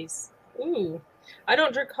 2. Ooh, I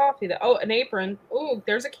don't drink coffee. Oh, an apron. Ooh,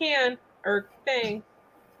 there's a can or thing.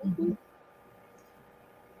 Mm-hmm.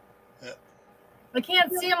 I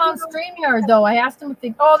can't see them on StreamYard, though. I asked them if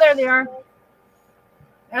they... Oh, there they are.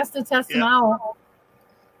 I asked to test them out.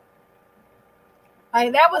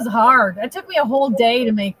 That was hard. It took me a whole day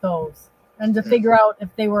to make those and to figure out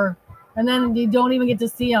if they were... And then you don't even get to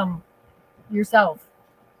see them yourself.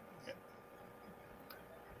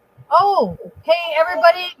 Oh, hey,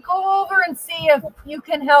 everybody, go over and see if you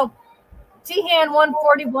can help T-Han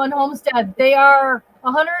 141 Homestead. They are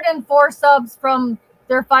 104 subs from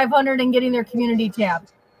their 500 and getting their community tab.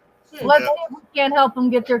 Let's see if we can't help them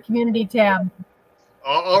get their community tab.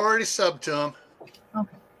 Already subbed to them.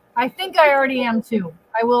 Okay. I think I already am too.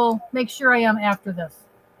 I will make sure I am after this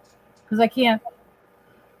because I can't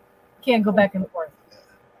go back and forth.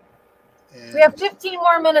 And we have 15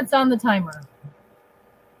 more minutes on the timer.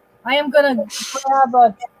 I am going to grab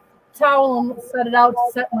a towel and set it out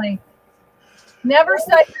to set my... Never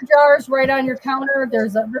set your jars right on your counter.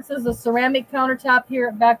 This is a ceramic countertop here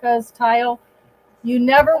at Becca's Tile. You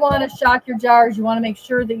never want to shock your jars. You want to make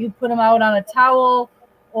sure that you put them out on a towel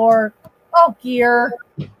or, oh, gear.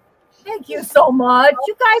 Thank you so much.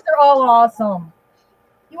 You guys are all awesome.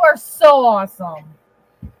 You are so awesome.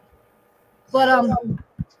 But, I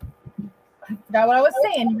forgot what I was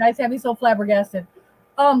saying. You guys have me so flabbergasted.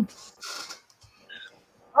 Always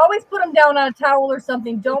put them down on a towel or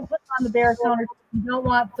something. Don't put them on the bare counter. You don't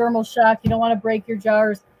want thermal shock. You don't want to break your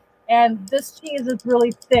jars. And this cheese is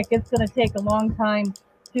really thick. It's going to take a long time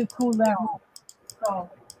to cool down. So,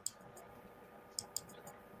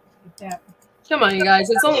 like that. Come on, you guys.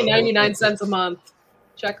 It's only 99 cents a month.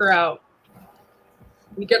 Check her out.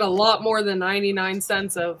 You get a lot more than 99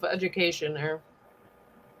 cents of education there.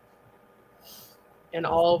 And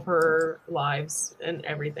all of her lives and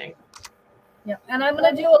everything. Yeah, and I'm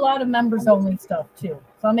going to do a lot of members-only stuff, too.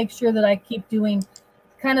 So I'll make sure that I keep doing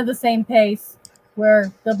kind of the same pace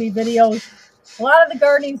where there'll be videos. A lot of the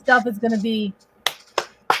gardening stuff is going to be...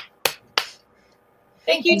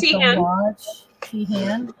 Thank you, T-Han. So much,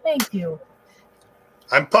 T-Han. Thank you.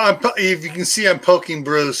 If you can see, I'm poking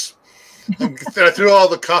Bruce. I threw all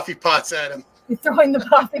the coffee pots at him. You're throwing the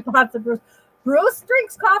coffee pots at Bruce. Bruce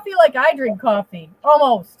drinks coffee like I drink coffee.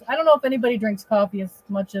 Almost. I don't know if anybody drinks coffee as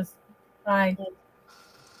much as I.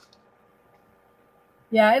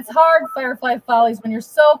 Yeah, it's hard, Firefly Follies, when you're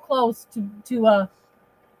so close to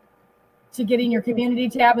getting your community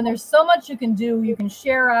tab, and there's so much you can do. You can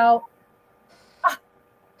share out.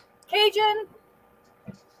 Cajun,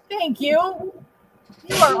 thank you.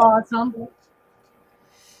 You are awesome.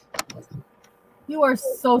 You are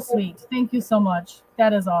so sweet. Thank you so much.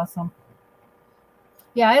 That is awesome.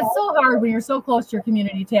 Yeah, it's so hard when you're so close to your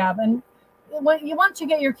community tab. And once you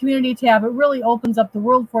get your community tab, it really opens up the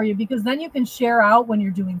world for you because then you can share out when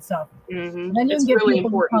you're doing stuff. Mm-hmm. Then you it's can get really people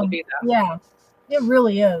important to do that. Yeah, it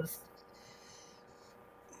really is.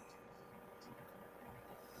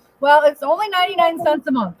 Well, it's only 99 cents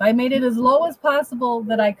a month. I made it as low as possible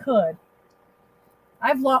that I could.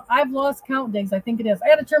 I've lost count, Diggs. I think it is. I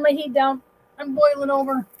got to turn my heat down. I'm boiling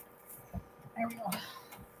over. There we go.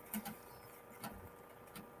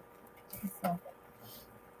 So,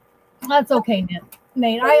 that's okay,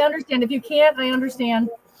 Nate. I understand. If you can't, I understand.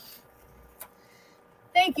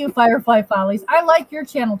 Thank you, Firefly Follies. I like your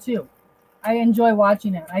channel too. I enjoy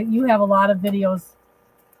watching it. You have a lot of videos.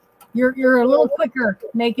 You're a little quicker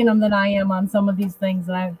making them than I am on some of these things,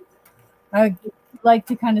 and I like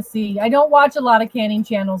to kind of see. I don't watch a lot of canning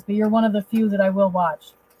channels, but you're one of the few that I will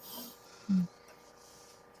watch.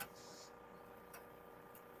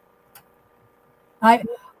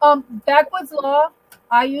 Backwoods Law,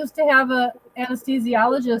 I used to have an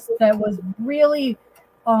anesthesiologist that was really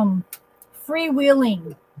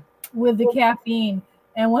freewheeling with the caffeine.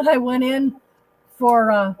 And when I went in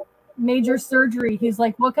for major surgery, he's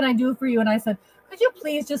like, "What can I do for you?" And I said, "Could you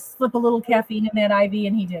please just slip a little caffeine in that IV?"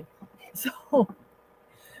 And he did. So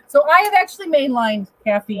I have actually mainlined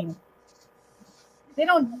caffeine. They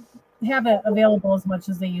don't have it available as much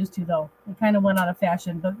as they used to, though. It kind of went out of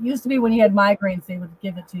fashion. But it used to be when you had migraines, they would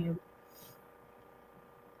give it to you.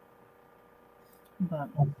 But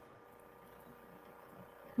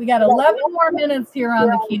we got 11 more minutes here on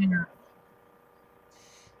the canner.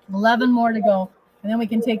 11 more to go. And then we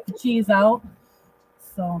can take the cheese out.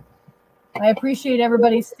 So I appreciate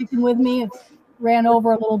everybody sticking with me. It ran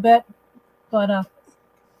over a little bit. But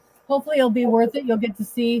hopefully it'll be worth it. You'll get to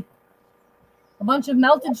see a bunch of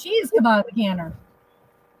melted cheese come out of the canner.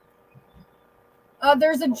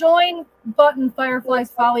 There's a join button,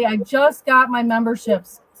 Firefly's Folly. I just got my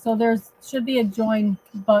memberships. So should be a join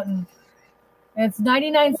button. It's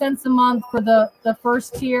 99 cents a month for the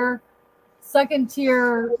first tier. Second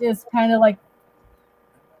tier is kind of like,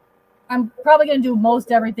 I'm probably going to do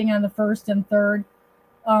most everything on the first and third.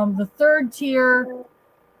 The third tier,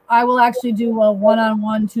 I will actually do a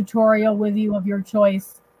one-on-one tutorial with you of your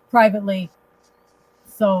choice privately.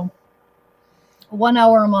 So 1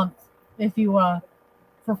 hour a month if you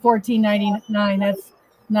for $14.99. That's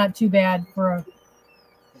not too bad for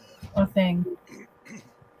a thing.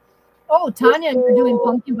 Oh, Tanya, you're doing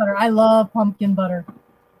pumpkin butter. I love pumpkin butter.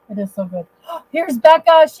 It is so good. Here's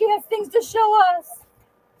Becca. She has things to show us.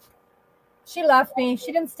 She left me.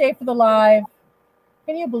 She didn't stay for the live.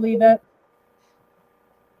 Can you believe it?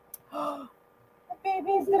 The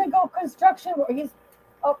baby's gonna go construction.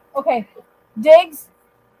 Oh, okay. Diggs,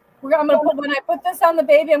 I'm gonna put when I put this on the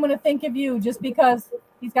baby, I'm gonna think of you just because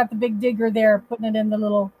he's got the big digger there, putting it in the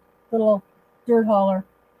little dirt hauler.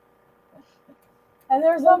 And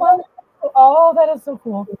there's someone. Oh, that is so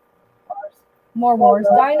cool. More roars.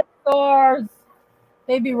 Dinosaurs.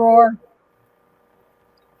 Baby roar.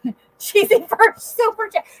 Cheesy first super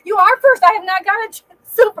chat. You are first. I have not got a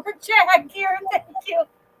super chat, Karen. Thank you.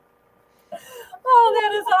 Oh,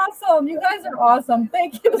 that is awesome. You guys are awesome.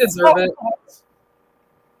 Thank you so much.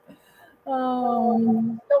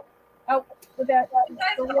 Nope. Out with that.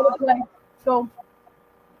 Go.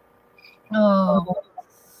 Oh.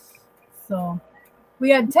 So we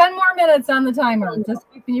had 10 more minutes on the timer. Just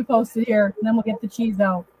keeping you posted here, and then we'll get the cheese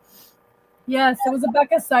out. Yes, it was a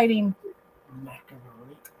Becca sighting.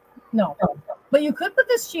 No, but you could put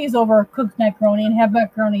this cheese over cooked macaroni and have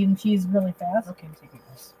macaroni and cheese really fast. Okay, I'm taking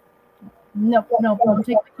this. No,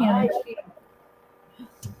 take the can.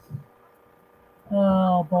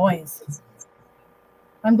 Oh, boys.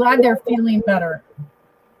 I'm glad they're feeling better.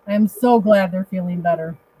 I am so glad they're feeling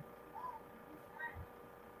better.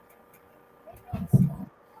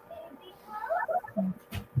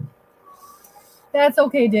 That's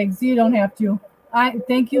okay, Diggs. You don't have to. I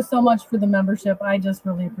thank you so much for the membership. I just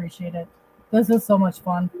really appreciate it. This is so much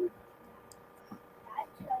fun.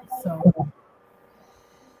 So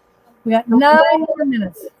we got 9 more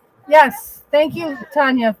minutes. Yes, thank you,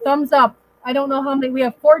 Tanya. Thumbs up. I don't know how many. We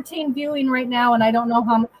have 14 viewing right now, and I don't know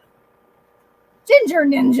how many. Ginger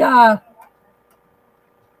Ninja.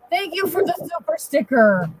 Thank you for the super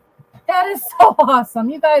sticker. That is so awesome.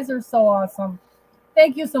 You guys are so awesome.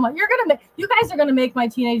 Thank you so much. You guys are gonna make my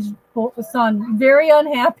teenage son very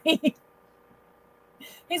unhappy.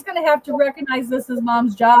 He's gonna have to recognize this as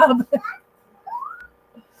mom's job.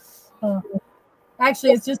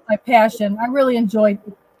 Actually, it's just my passion. I really enjoyed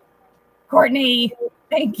Courtney.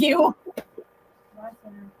 Thank you.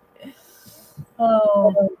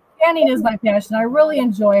 Oh, canning is my passion. I really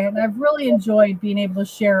enjoy it, and I've really enjoyed being able to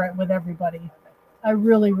share it with everybody. I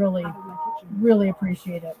really, really, really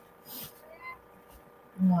appreciate it.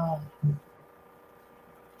 Oh.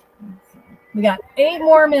 We got 8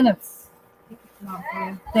 more minutes.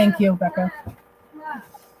 Thank you, Becca.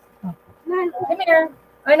 Oh. Come here.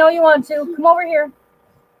 I know you want to. Come over here.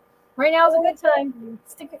 Right now is a good time.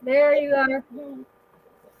 Stick it. There you are.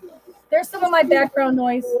 There's some of my background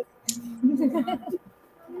noise.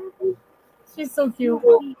 She's so cute.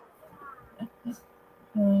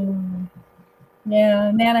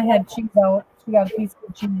 Yeah, Nana had cheese out. She got a piece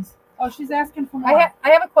of cheese. Oh, she's asking for more. I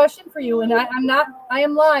have a question for you, and I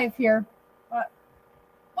am live here.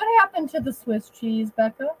 What happened to the Swiss cheese,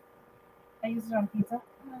 Becca? I used it on pizza.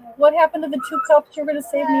 What happened to the 2 cups you're going to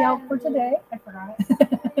save me out for today? I forgot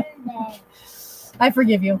it. I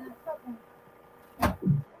forgive you.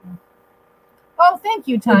 Oh, thank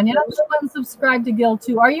you, Tanya. I'm going to subscribe to Gil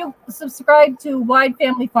too. Are you subscribed to Wide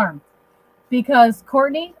Family Farm? Because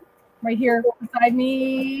Courtney, right here beside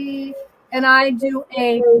me, and I do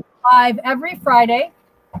a live every Friday.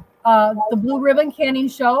 The Blue Ribbon Canning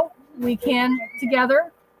Show. We can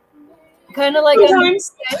together, kind of like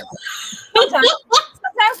sometimes.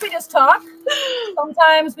 Sometimes we just talk.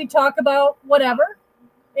 Sometimes we talk about whatever.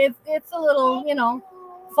 It's a little,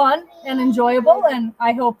 fun and enjoyable, and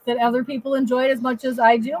I hope that other people enjoy it as much as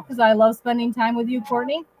I do, because I love spending time with you,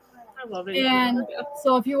 Courtney. I love it. And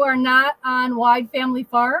so if you are not on Wide Family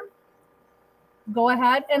Farm, go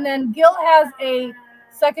ahead. And then Gil has a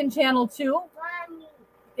second channel too.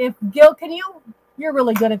 If Gil, you're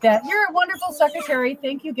really good at that. You're a wonderful secretary.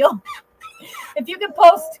 Thank you, Gil. If you can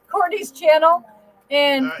post Courtney's channel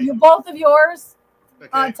and both of yours.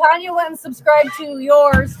 Okay. Tanya went and subscribed to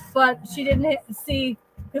yours, but she didn't see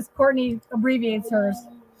because Courtney abbreviates hers.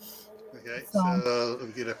 Okay, so let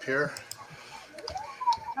me get up here.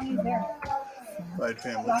 How many's there? Wide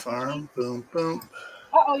Family Farm. Boom, boom.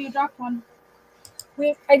 Uh-oh, you dropped one.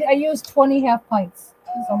 I used 20 half pints,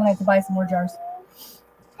 so I'm going to have to buy some more jars.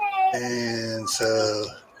 And so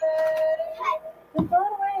Throw it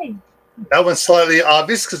away. that one's slightly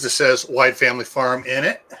obvious because it says Wide Family Farm in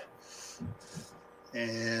it.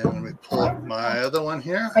 And let me pull up my other one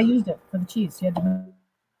here. I used it for the cheese. You had to.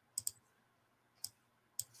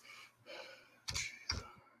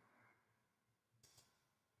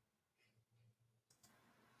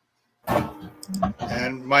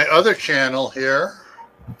 And my other channel here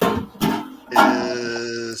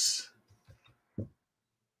is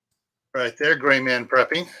right there, Gray Man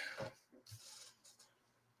Prepping.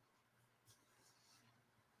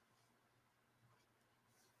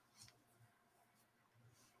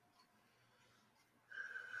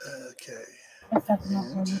 Okay. That's not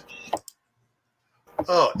enough.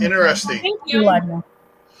 Oh, interesting. Thank You you. live now.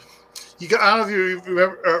 You got, I don't know if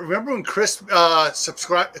you remember when Chris White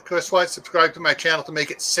subscribed to my channel to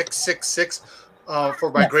make it 666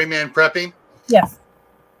 for my Yes. Gray Man prepping. Yes.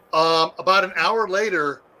 About an hour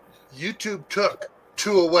later, YouTube took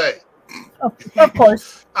 2 away. Of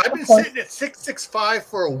course. I've been Of course. sitting at 665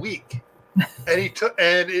 for a week, and he took,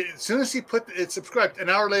 and as soon as he put it subscribed, an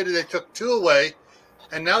hour later they took 2 away,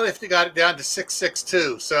 and now they've got it down to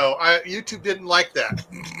 662. So YouTube didn't like that.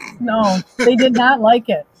 No, they did not like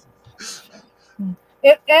it.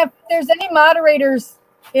 If there's any moderators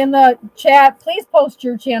in the chat, please post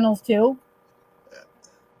your channels too.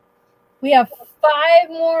 We have 5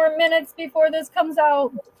 more minutes before this comes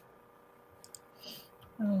out.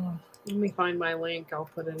 Oh. Let me find my link. I'll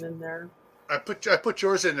put it in there. I put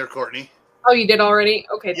yours in there, Courtney. Oh, you did already?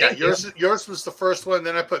 Okay, Yeah, thank you. yours was the first one.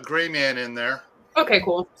 Then I put Gray Man in there. Okay,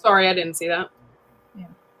 cool. Sorry, I didn't see that. Yeah.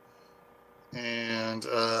 And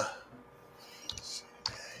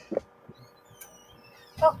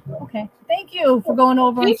Oh, okay. Thank you for going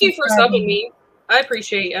over. Thank and you for subscribing. subbing me. I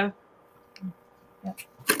appreciate you. Yep.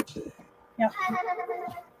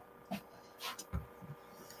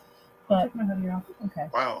 But okay.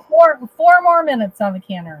 wow. 4 more minutes on the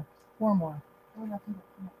canner. 4 more.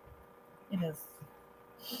 It is.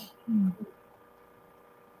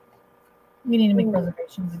 We need to make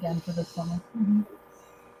reservations again for this summer.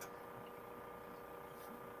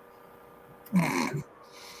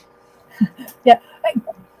 Yeah.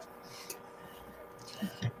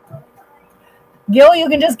 Gil, you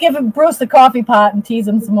can just give Bruce the coffee pot and tease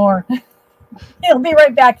him some more. He'll be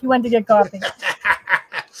right back. He went to get coffee.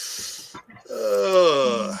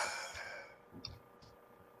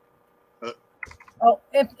 Oh,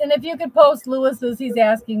 if you could post Lewis's, he's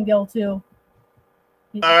asking Gil too.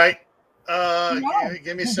 All right. No.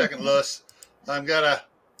 Give me a second, Lewis. I'm gonna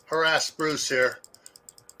harass Bruce here.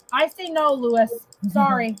 I say no, Lewis.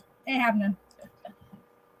 Sorry. Ain't happening.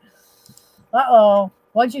 Uh-oh.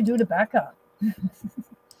 What'd you do to Becca?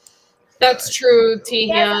 That's true,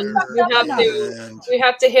 T-Han. You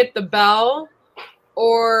have to hit the bell,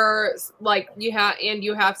 or like you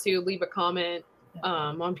have to leave a comment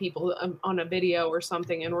on people on a video or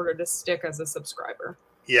something in order to stick as a subscriber.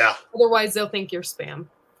 Yeah. Otherwise, they'll think you're spam.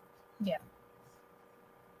 Yeah.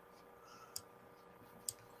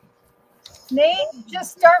 Nate,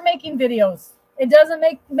 just start making videos. It doesn't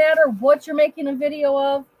matter what you're making a video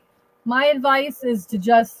of. My advice is to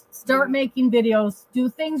just start making videos. Do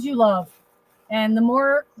things you love. And the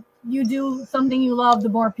more you do something you love, the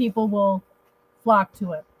more people will flock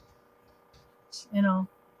to it. You know?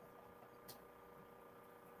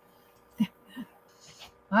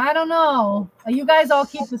 I don't know. You guys all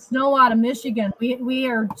keep the snow out of Michigan. We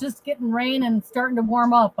are just getting rain and starting to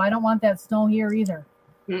warm up. I don't want that snow here either.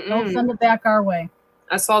 Don't send it back our way.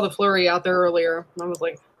 I saw the flurry out there earlier. I was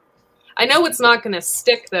like, I know it's not going to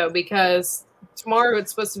stick though, because tomorrow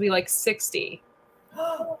it's supposed to be like 60.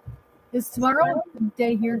 Is tomorrow a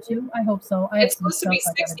day here too? I hope so. It's supposed to be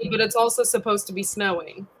 60, but it's also supposed to be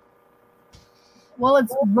snowing. Well,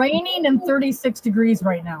 it's raining and 36 degrees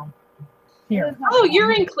right now here. Oh,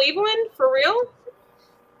 you're in Cleveland? For real?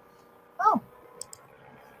 Oh.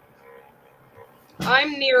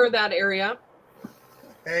 I'm near that area.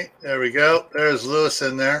 Okay, there we go. There's Lewis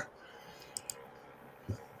in there.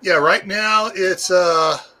 Yeah, right now it's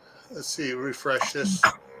let's see, refresh this.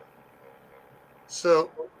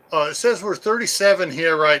 So it says we're 37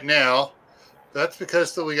 here right now. That's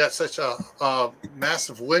because we got such a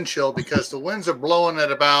massive wind chill, because the winds are blowing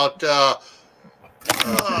at about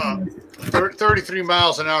 33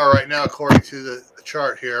 miles an hour right now, according to the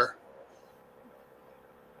chart here.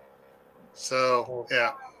 So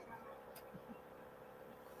yeah.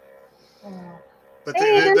 But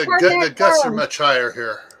the gusts are much higher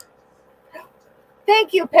here.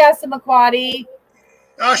 Thank you, Passamaquoddy.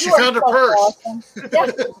 Oh, she found her purse. Awesome.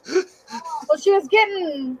 Yeah. Well, she was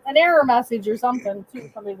getting an error message or something,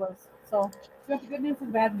 too. Somebody was. So, You want the good news or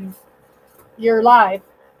the bad news? you're live.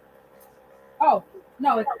 Oh,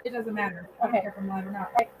 no, it doesn't matter. I don't care if I'm live or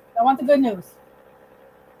not. Right. I want the good news.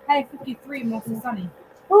 High 53, mostly sunny.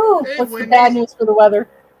 Ooh, Hey, what's the Wendy. bad news for the weather?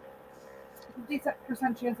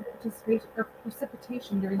 50% chance of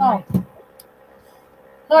precipitation during the Oh. night.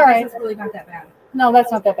 All right. It's really not that bad. No,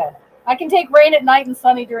 that's not that bad. I can take rain at night and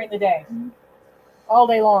sunny during the day. All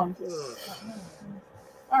day long.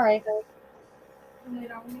 All right.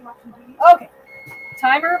 Okay.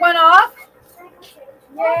 Timer went off.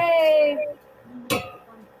 Yay.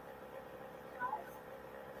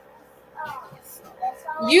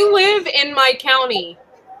 You live in my county,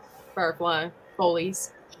 Firefly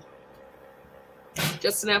Foley's.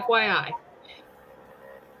 Just an FYI.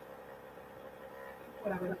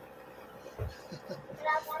 Whatever.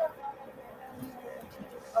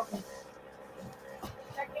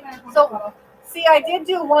 So, see, I did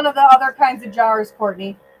do one of the other kinds of jars,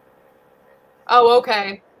 Courtney. Oh,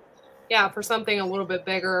 okay. Yeah, for something a little bit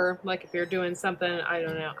bigger, like if you're doing something, I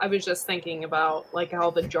don't know. I was just thinking about like how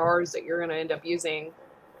the jars that you're going to end up using.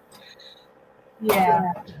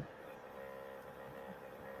 Yeah.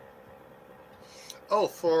 Oh,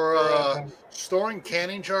 for storing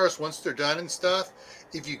canning jars once they're done and stuff,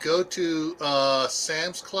 if you go to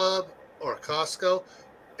Sam's Club or Costco,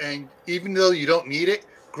 and even though you don't need it,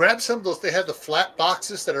 grab some of those. They have the flat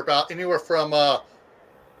boxes that are about anywhere from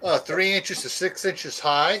 3 inches to 6 inches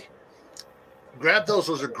high. Grab those.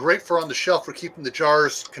 Those are great for on the shelf for keeping the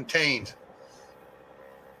jars contained.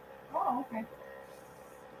 Oh, okay.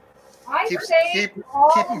 I Keep save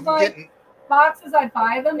all them of my getting. boxes I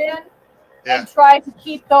buy them in Yeah. and try to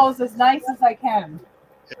keep those as nice as I can.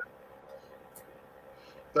 Yeah.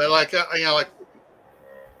 But like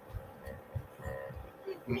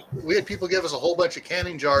we had people give us a whole bunch of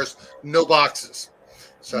canning jars, no boxes.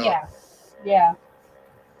 So yeah.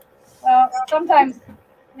 Well, sometimes,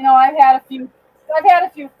 I've had a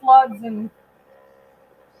few floods and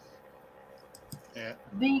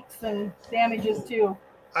leaks and damages too.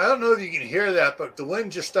 I don't know if you can hear that, but the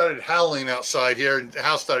wind just started howling outside here, and the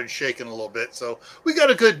house started shaking a little bit. So we got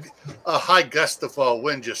a good high gust of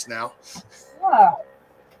wind just now.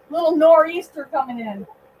 Little nor'easter coming in.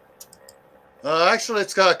 Actually,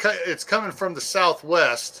 it's coming from the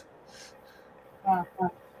southwest.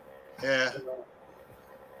 Yeah.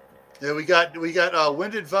 Yeah, we got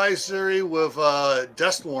wind advisory with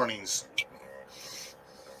dust warnings.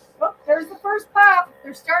 Oh, there's the first pop.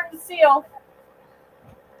 They're starting to seal.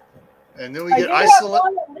 And then we get isolate.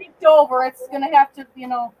 One that leaked over. It's gonna have to,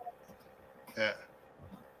 Yeah.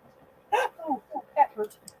 Oh, that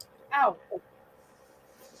hurt. Ow.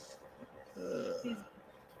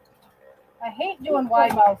 I hate doing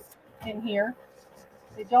wide mouths in here.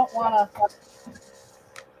 They don't want to.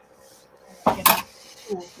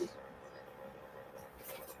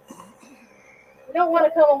 They don't want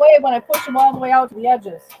to come away when I push them all the way out to the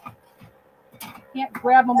edges. Can't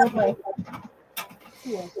grab them with my.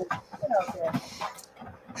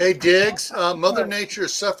 Hey, Diggs, Mother Nature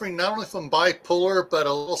is suffering not only from bipolar, but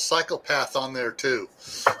a little psychopath on there too.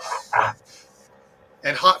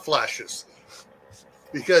 And hot flashes.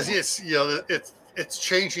 Because it's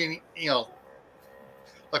changing,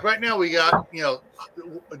 like right now we got,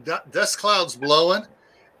 dust clouds blowing,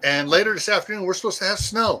 and later this afternoon we're supposed to have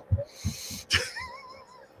snow.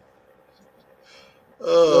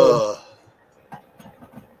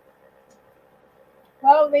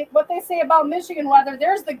 Well, what they say about Michigan weather,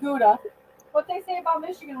 there's the Gouda. What they say about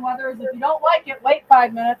Michigan weather is if you don't like it, wait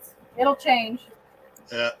 5 minutes. It'll change.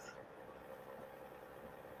 Yeah.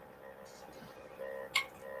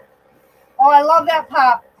 Oh, I love that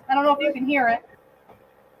pop. I don't know if you can hear it.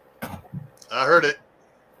 I heard it.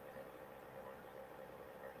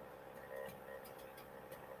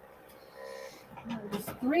 There's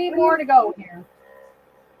 3 more to go here.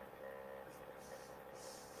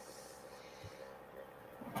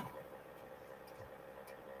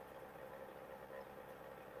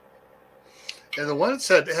 And the ones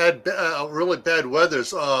that had really bad weather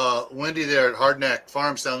is windy there at Hardneck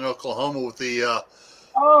Farms down in Oklahoma with the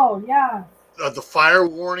the fire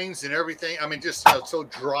warnings and everything. I mean, just so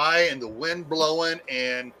dry and the wind blowing,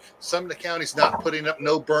 and some of the counties not putting up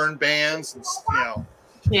no burn bans, and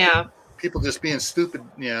Yeah. people just being stupid,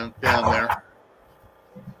 down there.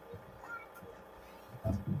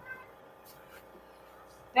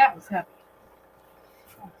 That was heavy.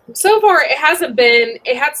 So far,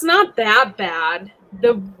 it's not that bad.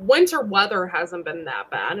 The winter weather hasn't been that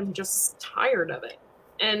bad. I'm just tired of it.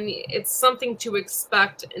 And it's something to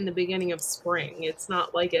expect in the beginning of spring. It's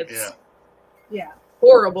not like it's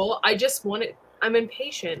horrible. I just want it. I'm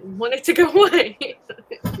impatient. Want it to go away. You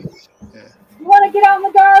want to get out in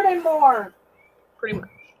the garden more. Pretty much.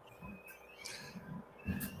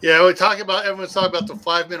 Yeah, everyone's talking about the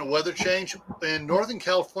 5-minute weather change in Northern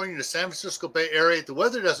California, the San Francisco Bay Area. The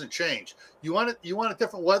weather doesn't change. You want a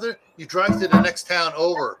different weather? You drive to the next town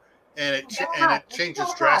over, and it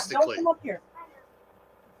changes drastically. Don't come up here.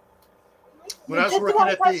 When I was working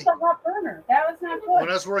at the hot burner, that was not good. When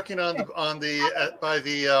I was working by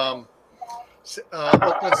the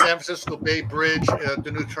Oakland San Francisco Bay Bridge,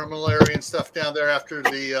 the new terminal area and stuff down there after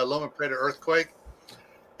the Loma Prieta earthquake,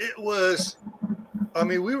 it was. I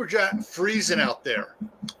mean, we were freezing out there.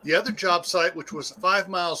 The other job site, which was 5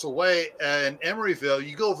 miles away in Emeryville,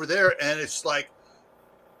 you go over there and it's like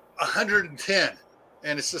 110.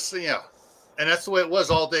 And it's just, you know, and that's the way it was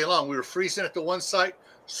all day long. We were freezing at the one site,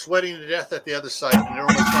 sweating to death at the other site, and they're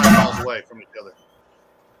almost 5 miles away from each other.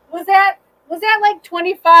 Was that like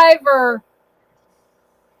 25 or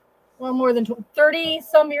well more than 30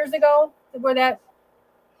 some years ago where that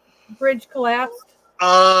bridge collapsed?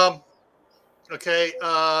 Okay.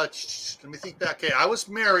 Let me think back. Okay, I was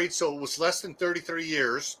married, so it was less than 33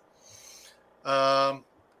 years.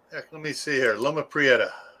 Heck, let me see here. Loma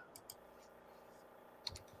Prieta.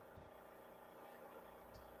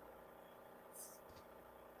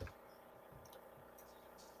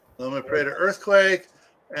 Loma Prieta earthquake,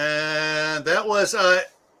 and that was that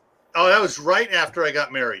was right after I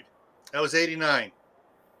got married. That was 89.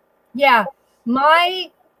 Yeah,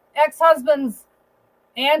 my ex-husband's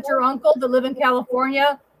aunt or uncle that live in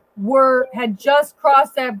California had just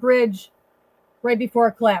crossed that bridge right before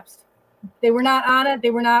it collapsed. They were not on it.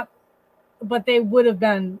 They were not, but they would have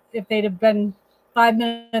been if they'd have been 5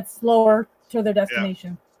 minutes slower to their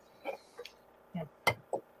destination.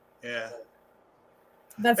 Yeah.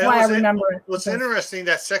 That's why I remember it. What's interesting,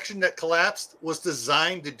 that section that collapsed was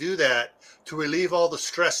designed to do that to relieve all the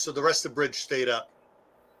stress so the rest of the bridge stayed up.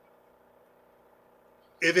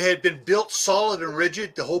 If it had been built solid and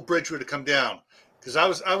rigid, the whole bridge would have come down. Because I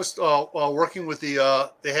was working with they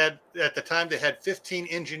had at the time they had 15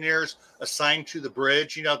 engineers assigned to the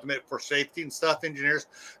bridge, you know, for safety and stuff. Engineers,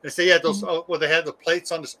 they say those they had the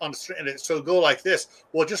plates on the and so go like this.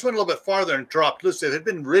 Well, it just went a little bit farther and dropped loose. If it had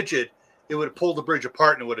been rigid, it would have pulled the bridge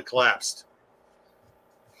apart and it would have collapsed.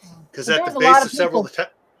 Because at the base of several,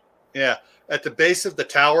 at the base of the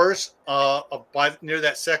towers, near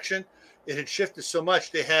that section, it had shifted so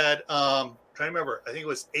much. They had trying to remember, I think it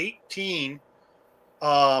was 18.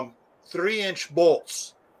 3-inch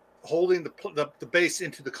bolts holding the base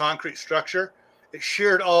into the concrete structure. It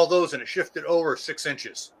sheared all those and it shifted over 6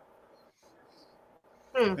 inches.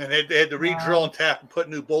 And they had to re-drill and tap and put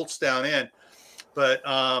new bolts down in. But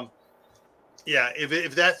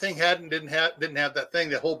if that thing didn't have that thing,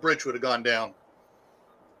 the whole bridge would have gone down.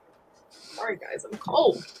 Sorry guys, I'm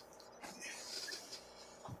cold.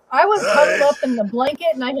 I was huddled up in the blanket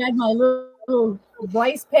and I had my little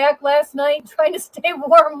rice pack last night trying to stay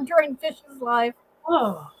warm during Fish's life.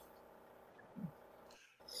 Oh.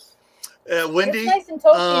 Wendy, it's nice and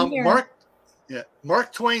toasty in here.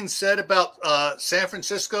 Mark Twain said about San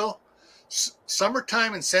Francisco,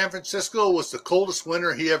 summertime in San Francisco was the coldest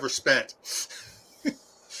winter he ever spent.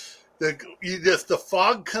 The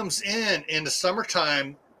fog comes in the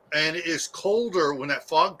summertime, and it is colder when that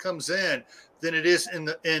fog comes in than it is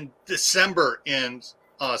in December in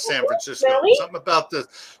San Francisco. Really? Something about the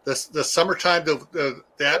summertime, the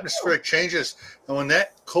atmospheric changes, and when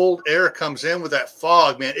that cold air comes in with that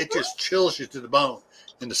fog, man, it just chills you to the bone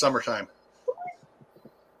in the summertime.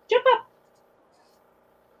 Jump up.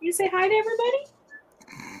 You say hi to everybody?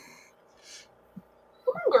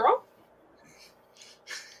 Come on, girl.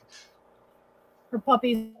 Her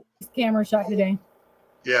puppy's camera shot today.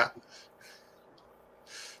 Yeah.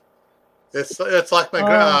 It's like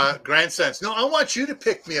my grandson's. No, I want you to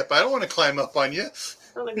pick me up. I don't want to climb up on you. I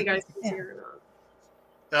don't know if you guys can see her or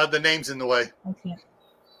not. The name's in the way. I can't.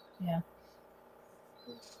 Yeah.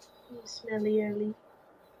 You smelly early.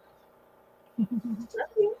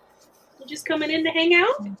 You just coming in to hang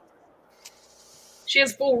out? She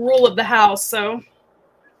has full rule of the house, so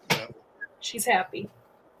she's happy.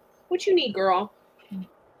 What you need, girl? You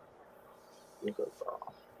good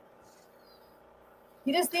girl.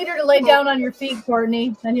 You just need her to lay down on your feet,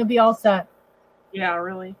 Courtney, then you'll be all set. Yeah,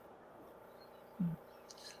 really.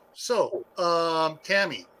 So,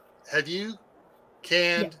 Tammy, have you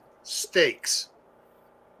canned steaks?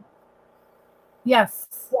 Yes.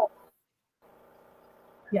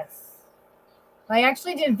 Yes. I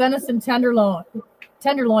actually did venison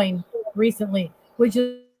tenderloin recently, which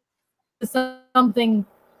is something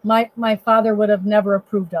my father would have never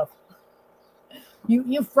approved of.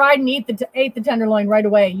 You fried and ate the tenderloin right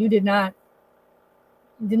away. You did not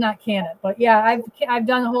can it. But yeah, I've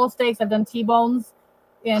done whole steaks. I've done T-bones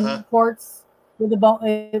in quarts with the bone.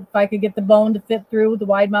 If I could get the bone to fit through the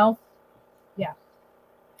wide mouth, yeah.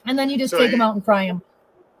 And then you just take them out and fry them.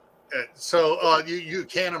 So you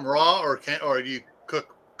can them raw or do you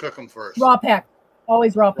cook them first? Raw pack,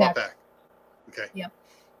 always raw pack. Raw pack. Okay. Yep.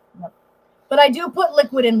 But I do put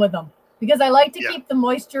liquid in with them because I like to keep the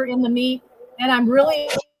moisture in the meat. And I'm going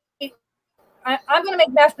to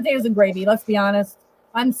make mashed potatoes and gravy. Let's be honest.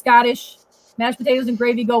 I'm Scottish. Mashed potatoes and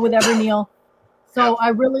gravy go with every meal. So I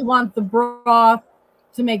really want the broth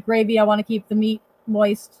to make gravy. I want to keep the meat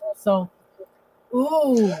moist. So,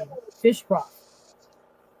 ooh, fish broth.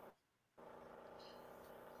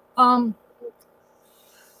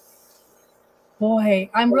 Boy,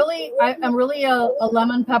 I'm really a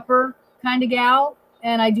lemon pepper kind of gal,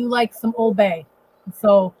 and I do like some Old Bay.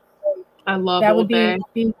 So I love that Old would Bay.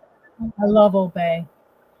 be I love Old Bay.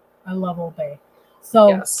 I love Old Bay. So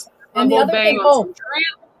Yes. and the Old other Bay thing, on some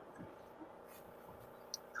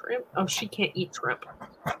shrimp. Oh, she can't eat shrimp.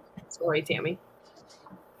 Sorry, Tammy.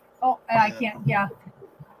 oh, I can't. Yeah.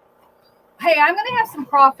 Hey, I'm gonna have some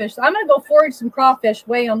crawfish. I'm gonna go forage some crawfish.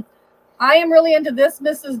 Weigh them. I am really into this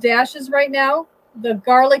Mrs. Dash's right now. The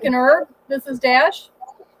garlic and herb Mrs. Dash,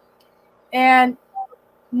 and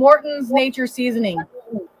Morton's Nature Seasoning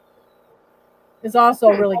is also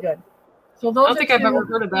really good. So those I don't think I've ever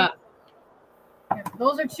heard of that. Yeah,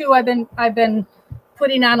 those are two I've been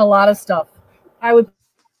putting on a lot of stuff. I would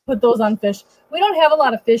put those on fish. We don't have a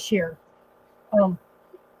lot of fish here. You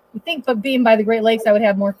think, but being by the Great Lakes, I would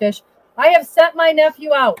have more fish. I have sent my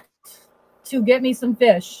nephew out to get me some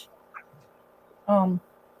fish.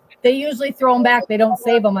 They usually throw them back. They don't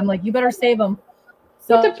save them. I'm like, you better save them.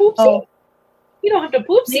 So With the poopsie? You don't have to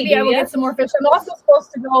poopsie, maybe I will get some more fish. I'm also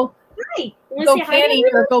supposed to go Hi. canning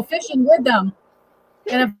or go fishing with them.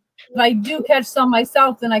 And if I do catch some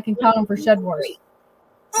myself, then I can count them for Shed Wars.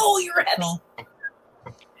 Oh, you're heavy. So,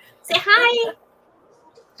 Say hi.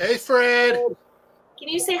 Hey, Fred. Can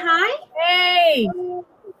you say hi? hey,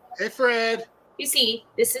 Hey, Fred. You see,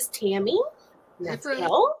 this is Tammy. Hey, That's Fred.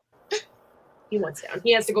 Bill. He wants down.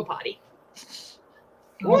 He has to go potty.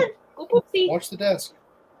 Come on, go poopsie. Watch the desk.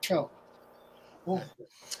 Go. Oh.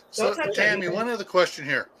 So, Don't touch Tammy, anything. one other question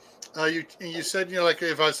here. You said, like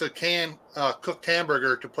if I was a can cooked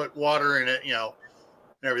hamburger to put water in it, and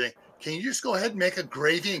everything. Can you just go ahead and make a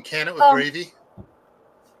gravy and can it with gravy?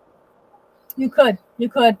 you could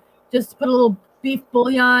just put a little beef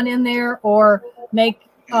bouillon in there, or make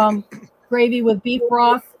gravy with beef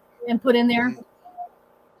broth and put in there.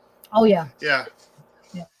 Oh yeah. Yeah.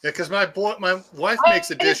 Yeah. Because my wife makes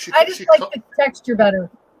a dish. I just like the texture better.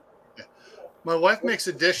 My wife makes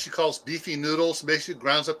a dish she calls beefy noodles. Basically,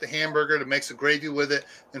 grounds up the hamburger to makes a gravy with it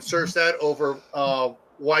and serves that over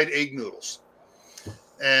white egg noodles.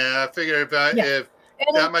 And I figured if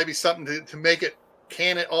that might be something to make it,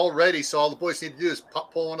 can it already. So all the boys need to do is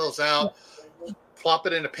pull one of those out, plop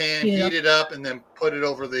it in a pan, heat it up, and then put it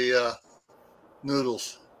over the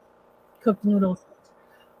noodles. Cooked noodles.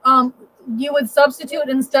 You would substitute,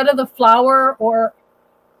 instead of the flour or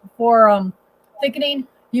for thickening,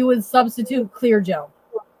 you would substitute clear gel.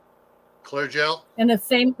 Clear gel? And the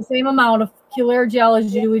same amount of clear gel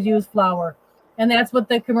as you would use flour. And that's what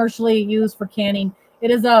they commercially use for canning. It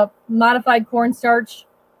is a modified cornstarch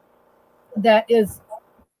that is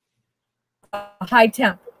high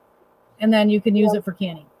temp. And then you can use it for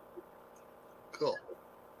canning. Cool.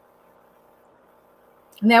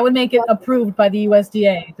 And that would make it approved by the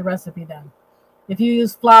USDA, the recipe then. If you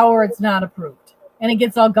use flour, it's not approved. And it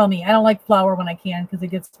gets all gummy. I don't like flour when I can because it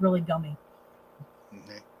gets really gummy.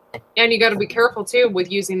 And you got to be careful too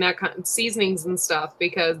with using that kind of seasonings and stuff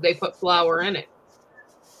because they put flour in it.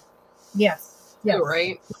 Yes. Yes. Too,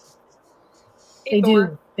 right? They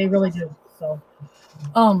do. They really do. So,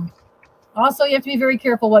 also you have to be very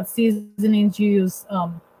careful what seasonings you use.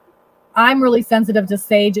 I'm really sensitive to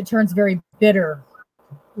sage. It turns very bitter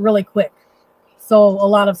really quick. So a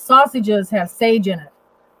lot of sausages have sage in it.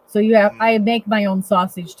 So I make my own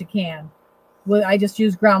sausage to can. I just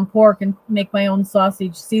use ground pork and make my own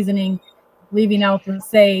sausage seasoning, leaving out the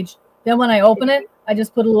sage. Then when I open it, I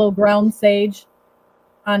just put a little ground sage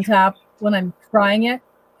on top when I'm frying it,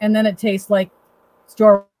 and then it tastes like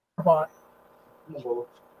store-bought.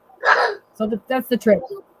 So that's the trick.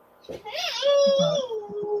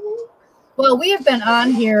 Well, we have been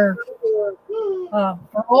on here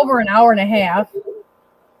for over an hour and a half,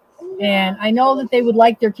 and I know that they would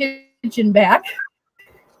like their kitchen back.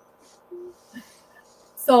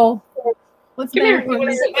 So let's Come here. You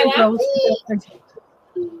want to sit in my lap?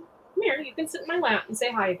 Come here. You can sit in my lap and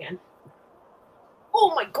say hi again.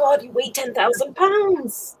 Oh my God! You weigh 10,000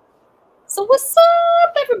 pounds. So what's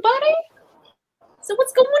up, everybody? So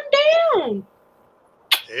what's going down?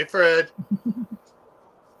 Hey, Fred.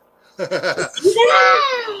 See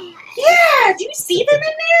that? Yeah. Do you see them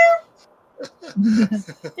in there?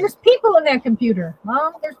 There's people in that computer,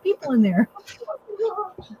 Mom. There's people in there.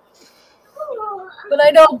 But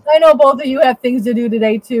I know both of you have things to do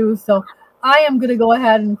today too. So I am going to go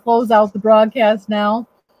ahead and close out the broadcast now.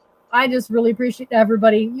 I just really appreciate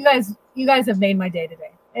everybody. You guys have made my day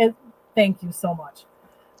today. Thank you so much.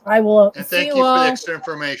 I will and see thank you you all. for the extra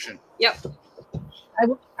information. Yep.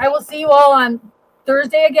 I will see you all on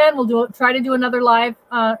Thursday again. We'll try to do another live,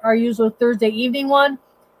 our usual Thursday evening one.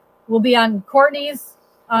 We'll be on Courtney's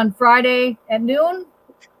on Friday at noon,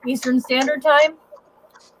 Eastern Standard Time.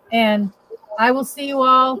 And I will see you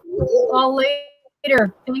all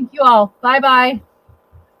later. Thank you all. Bye-bye.